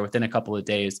same day or within a couple of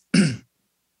days,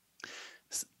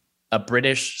 a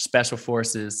British Special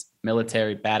Forces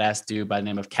military badass dude by the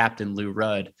name of Captain Lou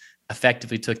Rudd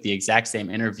effectively took the exact same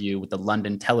interview with the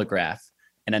London Telegraph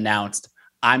and announced,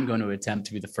 I'm going to attempt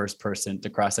to be the first person to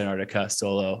cross Antarctica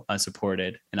solo,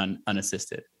 unsupported, and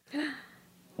unassisted.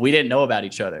 We didn't know about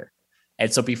each other.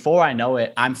 And so before I know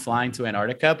it, I'm flying to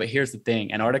Antarctica. But here's the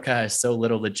thing. Antarctica has so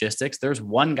little logistics. There's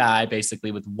one guy basically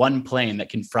with one plane that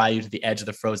can fly you to the edge of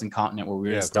the frozen continent where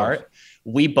we're going to start.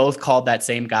 We both called that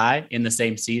same guy in the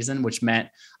same season, which meant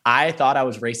I thought I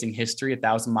was racing history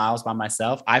 1,000 miles by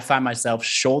myself. I find myself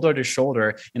shoulder to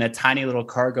shoulder in a tiny little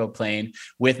cargo plane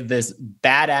with this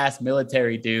badass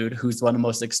military dude who's one of the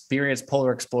most experienced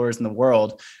polar explorers in the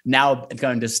world, now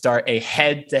going to start a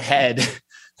head-to-head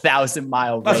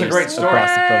 1,000-mile race. That's a great story. Across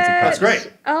the frozen continent. That's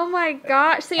great. Oh my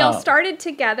gosh. So y'all started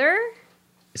together?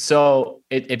 So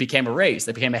it became a race.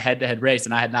 It became a head-to-head race,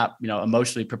 and I had not,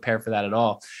 emotionally prepared for that at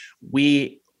all.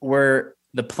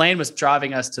 The plane was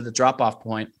driving us to the drop-off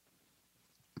point,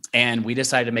 and we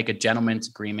decided to make a gentleman's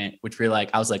agreement, which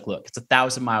I was like, look, it's a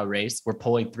 1,000-mile race. We're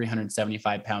pulling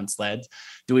 375-pound sleds.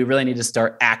 Do we really need to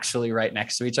start actually right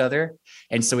next to each other?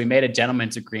 And so we made a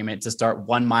gentleman's agreement to start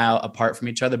 1 mile apart from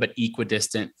each other, but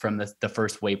equidistant from the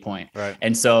first waypoint. Right.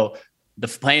 And so the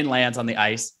plane lands on the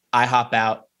ice. I hop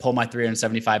out, pull my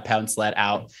 375-pound sled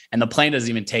out, and the plane doesn't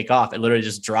even take off. It literally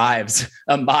just drives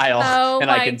a mile. And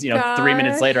I can, 3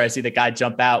 minutes later, I see the guy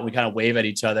jump out. We kind of wave at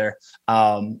each other.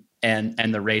 And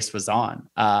the race was on.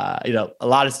 A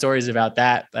lot of stories about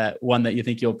that, but one that you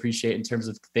think you'll appreciate in terms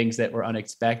of things that were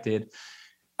unexpected.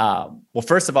 Well,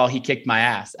 first of all, he kicked my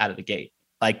ass out of the gate.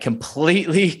 Like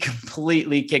completely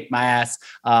kicked my ass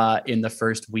in the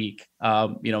first week.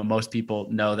 Most people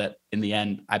know that in the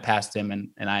end I passed him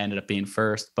and I ended up being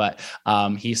first, but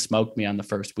he smoked me on the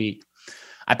first week.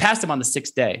 I passed him on the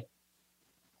 6th day.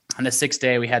 On the 6th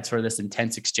day, we had sort of this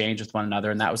intense exchange with one another,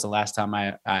 and that was the last time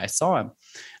I saw him.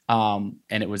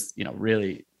 And it was,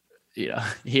 really,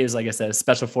 he was, like I said, a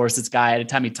special forces guy.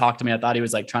 Anytime he talked to me, I thought he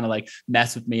was like trying to like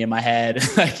mess with me in my head.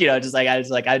 I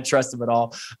didn't trust him at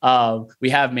all. We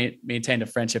have maintained a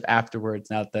friendship afterwards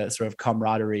now that the sort of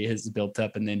camaraderie has built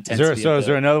up and the intensity. Is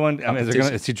there another one? I mean,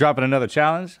 is he dropping another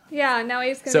challenge? Yeah, now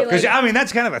he's going to be because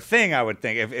that's kind of a thing I would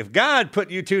think. If God put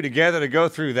you two together to go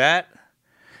through that,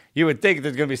 you would think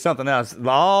there's going to be something else.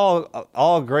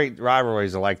 All great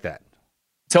rivalries are like that.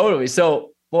 Totally. So,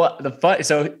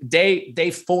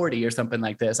 day 40 or something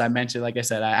like this, I mentioned, like I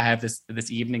said, I have this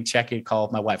evening check-in call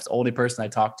with my wife. It's the only person I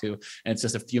talk to, and it's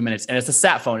just a few minutes, and it's a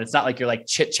sat phone. It's not like you're like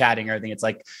chit-chatting or anything. It's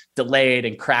like delayed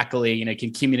and crackly,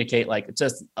 can communicate like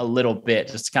just a little bit,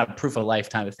 just kind of proof of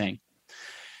lifetime of thing.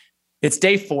 It's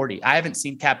day 40. I haven't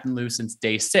seen Captain Lou since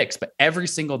day 6, but every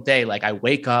single day, like I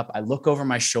wake up, I look over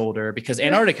my shoulder because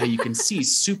Antarctica, you can see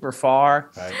super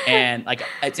far. Right. And like,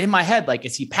 it's in my head, like,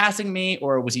 is he passing me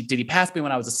or did he pass me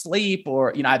when I was asleep?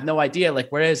 Or, I have no idea,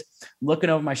 like, where it is. Looking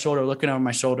over my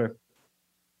shoulder.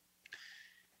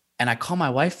 And I call my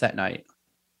wife that night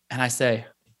and I say,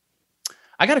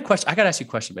 I got a question. I got to ask you a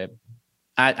question, babe.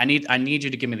 I need you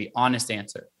to give me the honest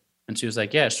answer. And she was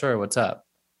like, yeah, sure. What's up?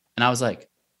 And I was like,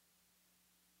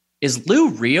 is Lou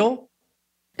real?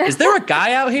 Is there a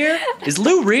guy out here? Is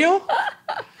Lou real?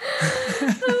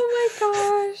 Oh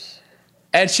my gosh.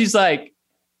 And she's like,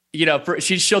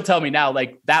 she'll tell me now,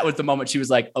 like that was the moment she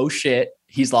was like, oh shit,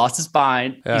 he's lost his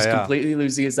mind. He's completely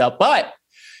losing himself. But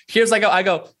here's I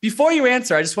go, before you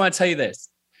answer, I just want to tell you this.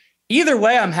 Either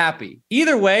way, I'm happy.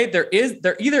 Either way, there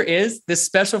either is this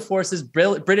special forces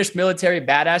British military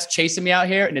badass chasing me out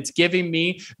here, and it's giving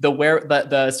me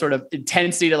the sort of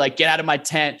intensity to like get out of my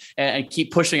tent and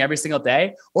keep pushing every single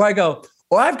day. Or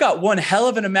I've got one hell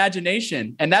of an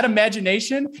imagination, and that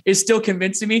imagination is still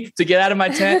convincing me to get out of my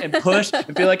tent and push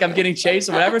and feel like I'm getting chased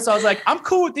or whatever. So I was like, I'm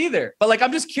cool with either. But like,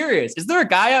 I'm just curious. Is there a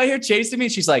guy out here chasing me?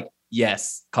 And she's like,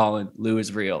 yes, Colin, Lou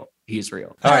is real. he's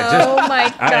real. All right, my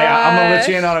God. I'm going to let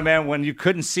you in on it, man. When you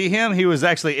couldn't see him, he was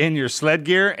actually in your sled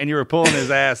gear, and you were pulling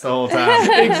his ass the whole time.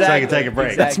 Exactly. So I could take a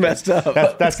break. That's messed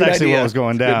up. That's actually what was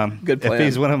going down. Good plan. If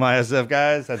he's one of my SF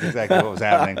guys, that's exactly what was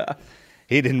happening.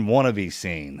 He didn't want to be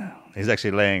seen. He's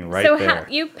actually laying right there. So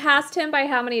you passed him by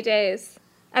how many days?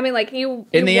 I mean, like you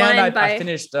In the won end, by... I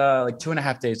finished like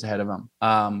 2.5 days ahead of him.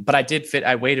 But I did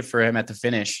I waited for him at the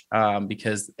finish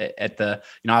because at the,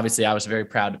 obviously I was very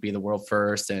proud to be the world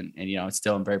first and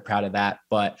still I'm very proud of that.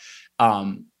 But,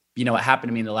 what happened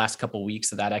to me in the last couple of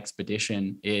weeks of that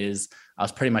expedition is I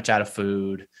was pretty much out of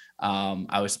food.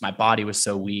 My body was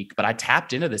so weak, but I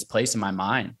tapped into this place in my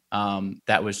mind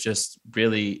that was just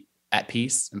really at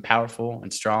peace and powerful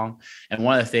and strong. And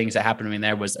one of the things that happened to me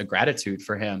there was a gratitude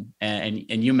for him. And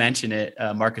you mentioned it,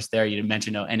 Marcus, there, you didn't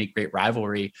mention any great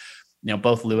rivalry.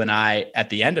 Both Lou and I, at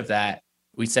the end of that,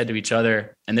 we said to each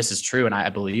other, and this is true, and I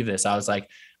believe this, I was like,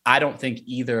 I don't think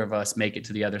either of us make it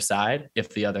to the other side if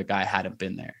the other guy hadn't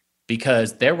been there.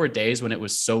 Because there were days when it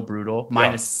was so brutal,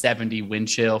 minus 70 wind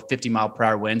chill,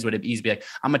 50-mile-per-hour winds, would it easily be like,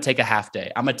 I'm going to take a half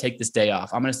day. I'm going to take this day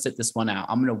off. I'm going to sit this one out.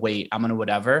 I'm going to wait. I'm going to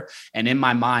whatever. And in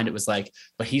my mind, it was like,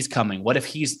 but he's coming. What if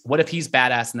he's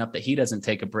badass enough that he doesn't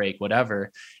take a break, whatever.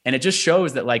 And it just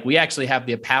shows that like, we actually have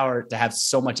the power to have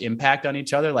so much impact on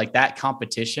each other. Like that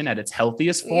competition at its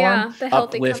healthiest form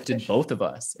uplifted both of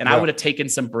us. And I would have taken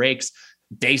some breaks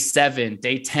day 7,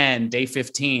 day 10, day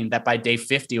 15, that by day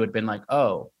 50 would have been like,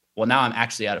 oh, well, now I'm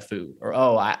actually out of food, or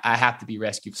I have to be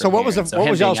rescued. So what was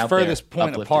y'all's furthest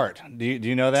point apart? Do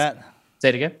you know that? Say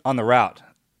it again. On the route,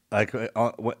 like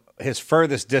his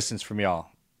furthest distance from y'all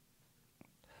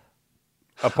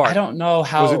apart. I don't know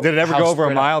how. Did it ever go over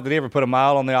a mile? Did he ever put a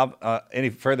mile on the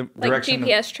any further direction? Like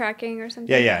GPS tracking or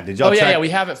something? Yeah. Did y'all? Yeah. We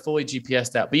have it fully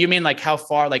GPSed out. But you mean like how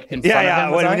far, like in front of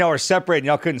him? When y'all were separated,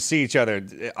 y'all couldn't see each other.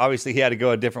 Obviously, he had to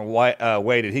go a different way.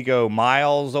 Did he go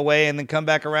miles away and then come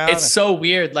back around? It's so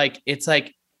weird.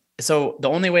 So the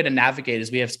only way to navigate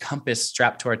is we have compass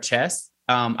strapped to our chest.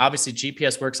 Obviously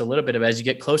GPS works a little bit, as you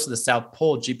get close to the South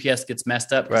Pole, GPS gets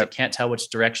messed up because it can't tell which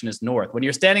direction is north. When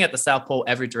you're standing at the South Pole,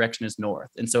 every direction is north.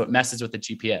 And so it messes with the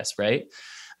GPS, right?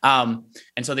 And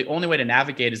so the only way to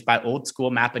navigate is by old school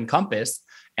map and compass.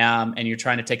 And you're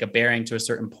trying to take a bearing to a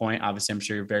certain point. Obviously, I'm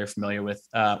sure you're very familiar with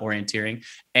orienteering.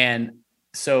 And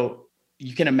so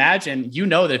you can imagine,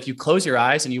 that if you close your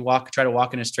eyes and you try to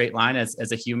walk in a straight line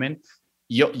as a human,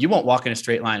 you won't walk in a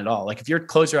straight line at all. Like if you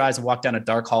close your eyes and walk down a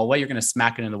dark hallway, you're going to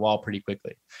smack it into the wall pretty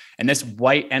quickly. And this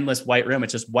endless white room,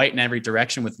 it's just white in every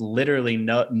direction with literally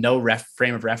no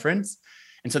frame of reference.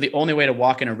 And so the only way to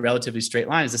walk in a relatively straight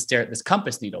line is to stare at this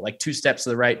compass needle, like 2 steps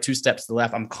to the right, 2 steps to the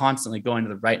left. I'm constantly going to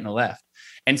the right and the left.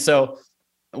 And so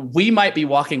we might be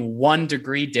walking 1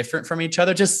 degree different from each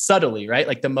other, just subtly, right?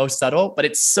 Like the most subtle, but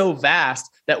it's so vast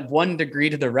that 1 degree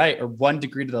to the right or 1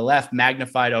 degree to the left,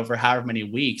 magnified over however many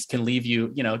weeks, can leave you,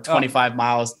 25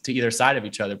 miles to either side of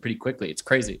each other pretty quickly. It's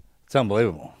crazy. It's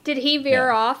unbelievable. Did he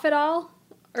veer off at all?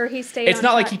 Or he stayed It's on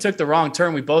not track? like he took the wrong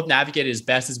turn. We both navigated as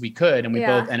best as we could, and we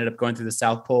both ended up going through the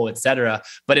South Pole, etc.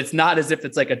 But it's not as if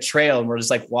it's like a trail and we're just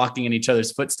like walking in each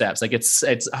other's footsteps. Like it's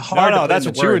hard. No, that's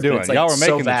what you were doing. Y'all were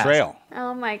making the trail.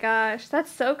 Oh my gosh, that's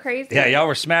so crazy. Yeah, y'all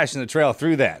were smashing the trail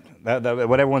through that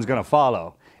what everyone's going to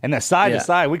follow. And the side to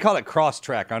side, we call it cross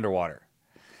track underwater.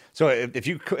 So if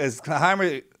you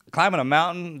climbing a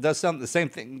mountain does something, the same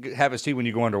thing happens to you when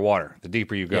you go underwater. The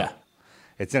deeper you go,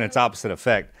 it's in its opposite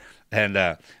effect.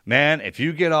 And man, if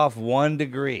you get off 1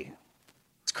 degree,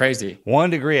 it's crazy. 1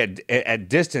 degree at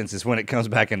distance is when it comes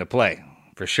back into play,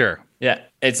 for sure. Yeah,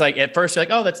 it's like at first you're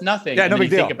like, oh, that's nothing. Yeah, and no then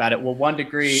big you deal. think about it. Well, 1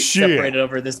 degree separated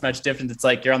over this much difference. It's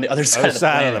like you're on the other side of the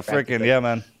planet. Freaking, yeah,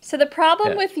 man. So the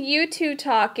problem with you two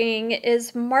talking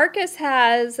is Marcus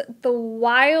has the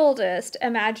wildest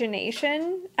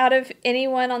imagination out of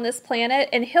anyone on this planet,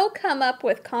 and he'll come up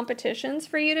with competitions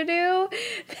for you to do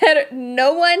that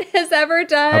no one has ever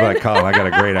done. How about Colin? I got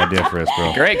a great idea for us,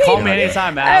 bro. Great, call me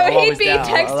anytime, man. He'd be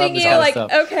texting you like,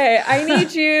 okay, I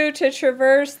need you to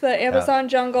traverse the Amazon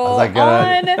jungle on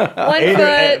 1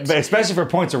 foot. Especially for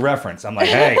points of reference. I'm like,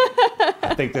 hey,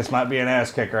 I think this might be an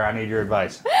ass kicker. I need your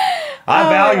advice. I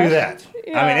value that.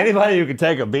 Yeah. I mean, anybody who can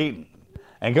take a beating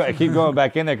and keep going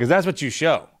back in there, because that's what you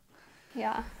show.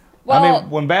 Yeah. Well, I mean,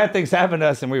 when bad things happen to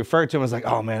us and we refer to them as like,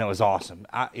 oh man, it was awesome.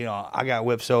 I got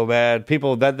whipped so bad.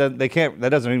 People they can't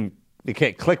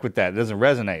click with that. It doesn't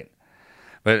resonate.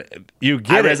 But you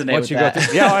get it once you go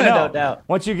through. Yeah, I know. No doubt.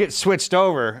 Once you get switched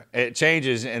over, it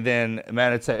changes, and then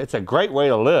man, it's a great way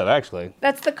to live. Actually,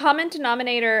 that's the common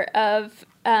denominator of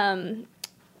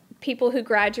people who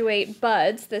graduate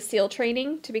BUDS, the SEAL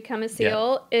training to become a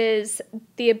SEAL, is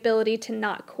the ability to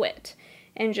not quit.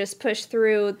 and just push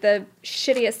through the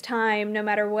shittiest time, no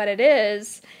matter what it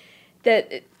is.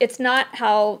 That it's not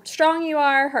how strong you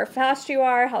are, how fast you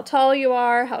are, how tall you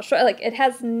are, how short, like it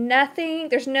has nothing,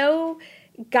 there's no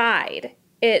guide.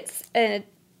 It's in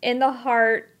the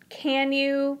heart, can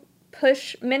you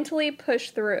mentally push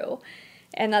through?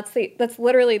 And that's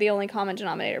literally the only common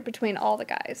denominator between all the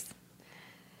guys.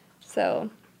 So,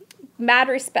 mad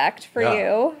respect for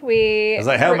you. I was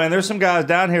like, hell, man, there's some guys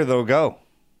down here that'll go.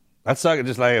 That's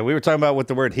just like, we were talking about with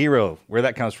the word hero, where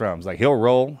that comes from. It's like, he'll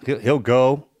roll, he'll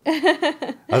go.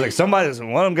 I was like, one of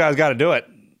them guys got to do it.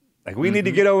 Like, we need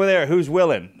to get over there. Who's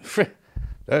willing?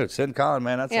 Dude, send Colin,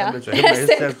 man. That's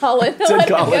Send Colin. Send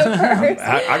Colin.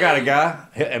 I got a guy.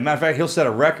 As a matter of fact, he'll set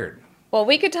a record. Well,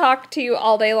 we could talk to you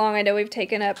all day long. I know we've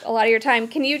taken up a lot of your time.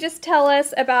 Can you just tell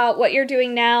us about what you're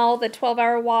doing now, the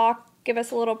 12-hour walk? Give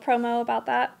us a little promo about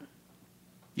that.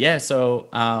 Yeah, so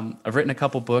I've written a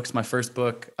couple books. My first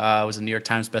book was a New York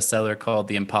Times bestseller called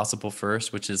The Impossible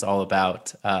First, which is all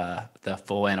about the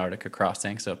full Antarctica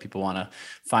crossing. So if people want to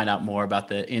find out more about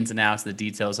the ins and outs, the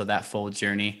details of that full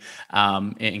journey,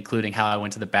 including how I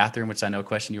went to the bathroom, which I know a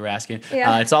question you were asking.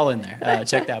 Yeah. It's all in there.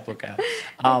 Check that book out.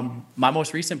 My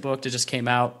most recent book that just came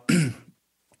out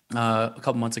a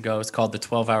couple months ago is called The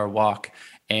 12-Hour Walk.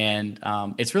 And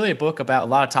it's really a book about a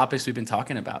lot of topics we've been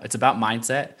talking about. It's about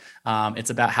mindset. It's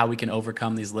about how we can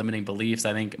overcome these limiting beliefs.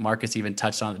 I think Marcus even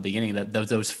touched on at the beginning that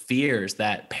those fears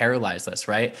that paralyze us,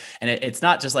 right? And it's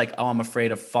not just like, oh, I'm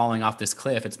afraid of falling off this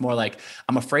cliff. It's more like,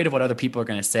 I'm afraid of what other people are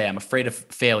going to say. I'm afraid of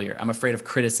failure. I'm afraid of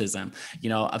criticism.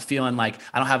 I'm feeling like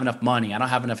I don't have enough money. I don't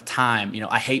have enough time.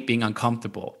 I hate being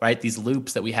uncomfortable, right? These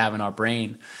loops that we have in our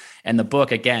brain. And the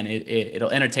book, again,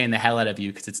 it'll entertain the hell out of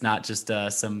you because it's not just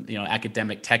some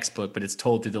academic textbook, but it's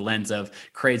told through the lens of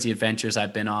crazy adventures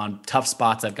I've been on, tough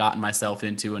spots I've gotten myself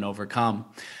into and overcome.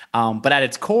 But at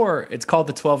its core, it's called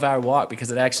the 12-Hour Walk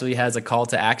because it actually has a call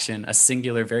to action, a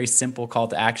singular, very simple call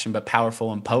to action, but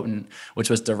powerful and potent, which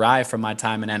was derived from my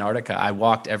time in Antarctica. I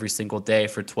walked every single day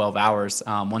for 12 hours.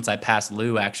 Once I passed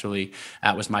Lou, actually,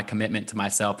 that was my commitment to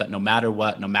myself that no matter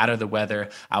what, no matter the weather,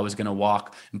 I was going to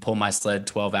walk and pull my sled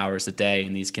 12 hours a day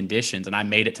in these conditions. And I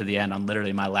made it to the end on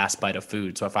literally my last bite of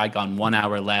food. So if I'd gone 1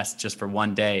 hour less just for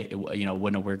one day, it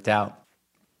wouldn't have worked out.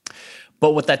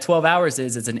 But what that 12 hours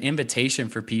is, it's an invitation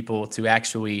for people to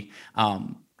actually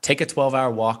take a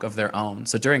 12-hour walk of their own.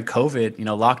 So during COVID,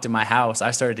 locked in my house, I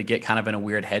started to get kind of in a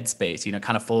weird headspace,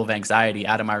 kind of full of anxiety,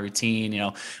 out of my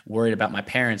routine, worried about my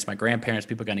parents, my grandparents,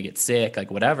 people going to get sick,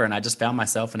 like whatever. And I just found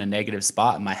myself in a negative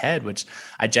spot in my head, which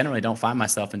I generally don't find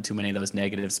myself in too many of those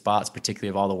negative spots, particularly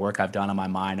of all the work I've done on my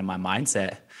mind and my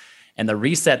mindset. And the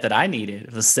reset that I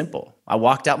needed was simple. I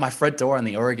walked out my front door on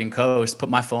the Oregon coast, put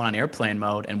my phone on airplane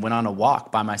mode, and went on a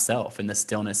walk by myself in the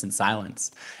stillness and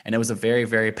silence. And it was a very,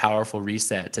 very powerful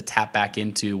reset to tap back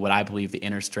into what I believe the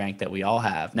inner strength that we all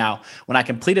have. Now, when I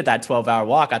completed that 12-hour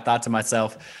walk, I thought to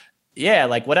myself, yeah,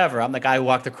 like whatever. I'm the guy who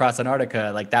walked across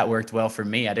Antarctica. Like that worked well for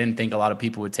me. I didn't think a lot of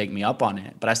people would take me up on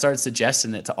it, but I started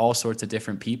suggesting it to all sorts of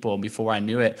different people. And before I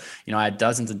knew it, I had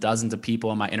dozens and dozens of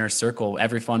people in my inner circle,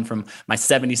 everyone from my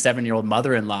 77-year-old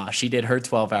mother-in-law. She did her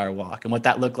 12-hour walk. And what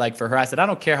that looked like for her, I said, I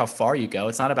don't care how far you go.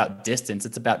 It's not about distance.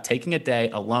 It's about taking a day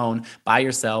alone by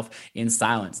yourself in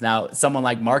silence. Now, someone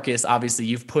like Marcus, obviously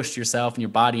you've pushed yourself and your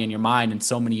body and your mind in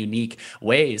so many unique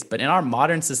ways, but in our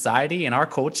modern society, in our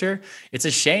culture, it's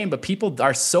a shame, but people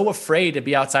are so afraid to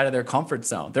be outside of their comfort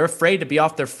zone. They're afraid to be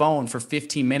off their phone for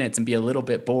 15 minutes and be a little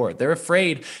bit bored. They're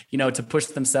afraid, to push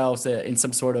themselves in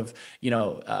some sort of,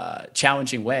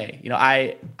 challenging way.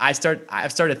 I've started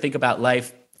to think about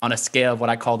life on a scale of what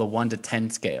I call the 1 to 10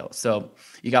 scale. So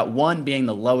you got 1 being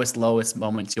the lowest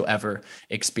moments you'll ever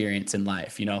experience in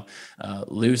life.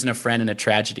 Losing a friend in a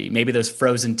tragedy. Maybe those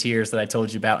frozen tears that I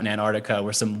told you about in Antarctica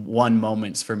were some 1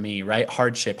 moments for me, right?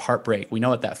 Hardship, heartbreak. We know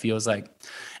what that feels like.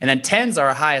 And then 10s are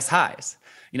our highest highs.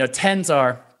 10s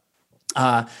are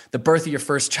the birth of your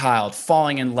first child,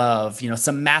 falling in love,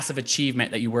 some massive achievement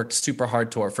that you worked super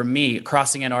hard toward. For me,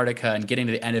 crossing Antarctica and getting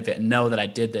to the end of it and know that I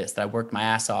did this, that I worked my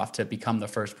ass off to become the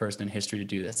first person in history to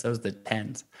do this. Those are the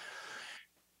 10s.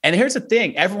 And here's the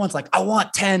thing. Everyone's like, I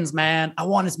want 10s, man. I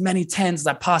want as many 10s as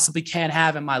I possibly can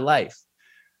have in my life.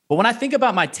 But when I think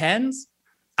about my 10s,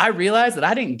 I realize that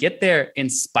I didn't get there in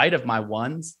spite of my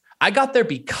 1s. I got there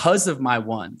because of my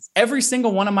 1s. Every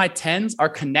single one of my 10s are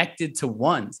connected to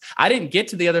 1s. I didn't get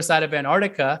to the other side of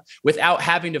Antarctica without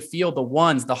having to feel the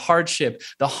 1s, the hardship,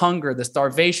 the hunger, the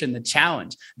starvation, the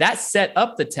challenge. That set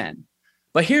up the 10.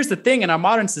 But here's the thing, in our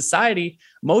modern society,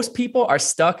 most people are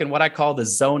stuck in what I call the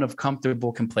zone of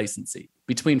comfortable complacency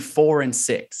between 4 and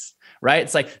 6. right?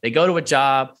 It's like they go to a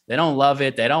job, they don't love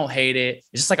it, they don't hate it.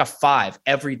 It's just like a 5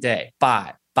 every day,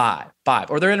 5, 5,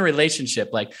 5. Or they're in a relationship,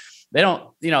 like they don't,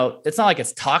 it's not like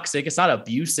it's toxic, it's not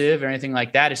abusive or anything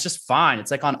like that. It's just fine.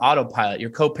 It's like on autopilot. You're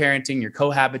co-parenting, you're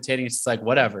cohabitating. It's just like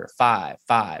whatever, 5,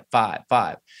 5, 5,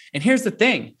 5. And here's the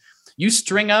thing: you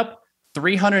string up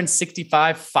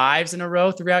 365 5s in a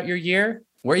row throughout your year.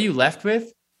 Where are you left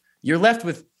with? You're left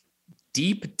with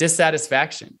deep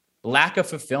dissatisfaction, lack of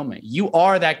fulfillment. You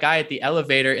are that guy at the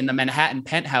elevator in the Manhattan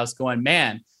penthouse going,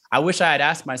 man, I wish I had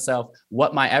asked myself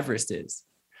what my Everest is.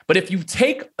 But if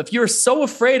you're so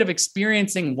afraid of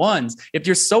experiencing ones, if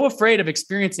you're so afraid of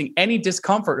experiencing any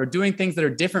discomfort or doing things that are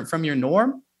different from your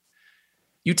norm,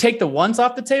 you take the ones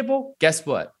off the table, guess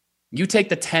what? You take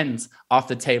the 10s off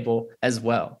the table as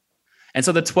well. And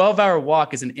so the 12-hour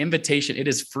walk is an invitation. It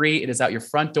is free. It is out your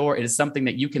front door. It is something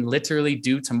that you can literally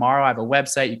do tomorrow. I have a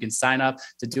website. You can sign up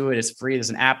to do it. It's free. There's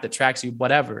an app that tracks you,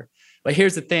 whatever. But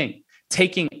here's the thing.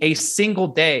 Taking a single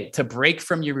day to break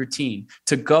from your routine,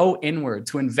 to go inward,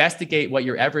 to investigate what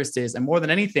your Everest is, and more than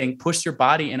anything, push your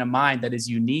body and a mind that is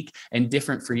unique and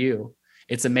different for you.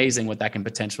 It's amazing what that can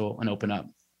potential and open up.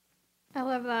 I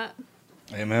love that.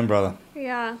 Amen, brother.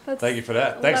 Yeah. Thank you for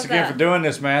that. Thanks again for doing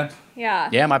this, man. Yeah.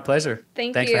 Yeah, my pleasure.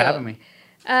 Thanks for having me.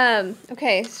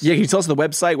 Okay. Yeah, can you tell us the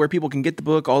website where people can get the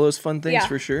book, all those fun things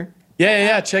for sure?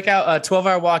 Yeah. Check out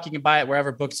 12-Hour Walk. You can buy it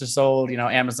wherever books are sold,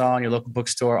 Amazon, your local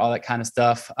bookstore, all that kind of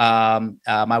stuff. My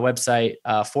website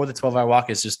for the 12-Hour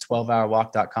Walk is just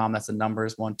 12hourwalk.com. That's the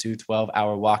numbers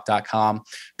 12hourwalk.com.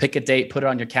 Pick a date, put it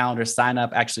on your calendar, sign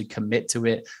up, actually commit to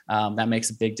it. That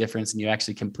makes a big difference in you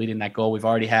actually completing that goal. We've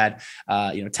already had,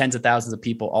 tens of thousands of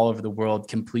people all over the world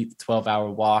complete the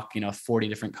 12-hour walk, 40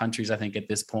 different countries, I think at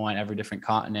this point, every different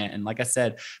continent. And like I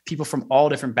said, people from all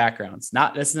different backgrounds.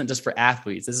 This isn't just for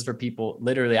athletes. This is for people.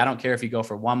 Literally, I don't care if you go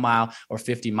for 1 mile or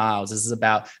 50 miles. This is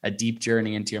about a deep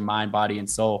journey into your mind, body, and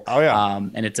soul. Oh, yeah.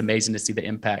 And it's amazing to see the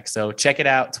impact. So check it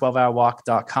out,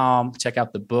 12hourwalk.com. Check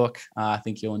out the book. I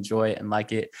think you'll enjoy it and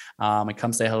like it. And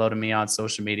come say hello to me on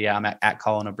social media. I'm at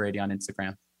Colin O'Brady on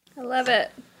Instagram. I love it.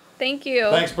 Thank you.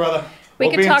 Thanks, brother. We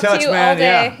We'll could talk to you all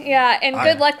day. Yeah. And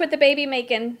good luck with the baby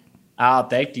making. Oh,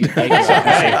 thank you. That's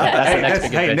the next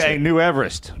big adventure. Hey, New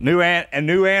Everest, New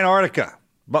Antarctica.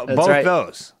 Both right.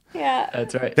 those. Yeah.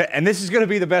 That's right. And this is going to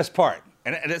be the best part.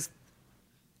 And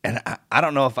I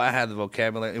don't know if I had the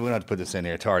vocabulary. We don't have to put this in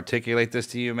here to articulate this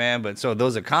to you, man. But so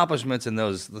those accomplishments and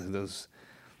those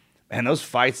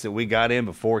fights that we got in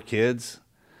before kids,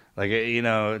 like,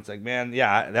 it's like, man,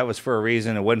 yeah, that was for a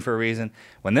reason. It wasn't for a reason.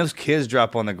 When those kids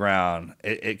drop on the ground,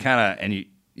 it kind of, and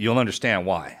you'll understand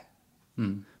why.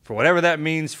 For whatever that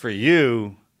means for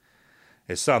you,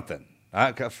 is something.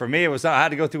 For me, it was I had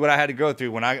to go through what I had to go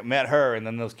through when I met her and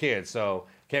then those kids. So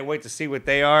can't wait to see what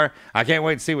they are. I can't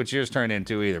wait to see what yours turn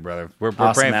into either, brother. We're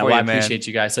awesome, praying man. for Well, you, man. I appreciate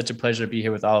you guys. Such a pleasure to be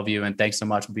here with all of you. And thanks so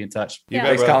much for being in touch. You bet,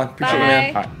 Thanks, brother. Colin. Appreciate it,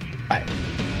 man. All right. Bye.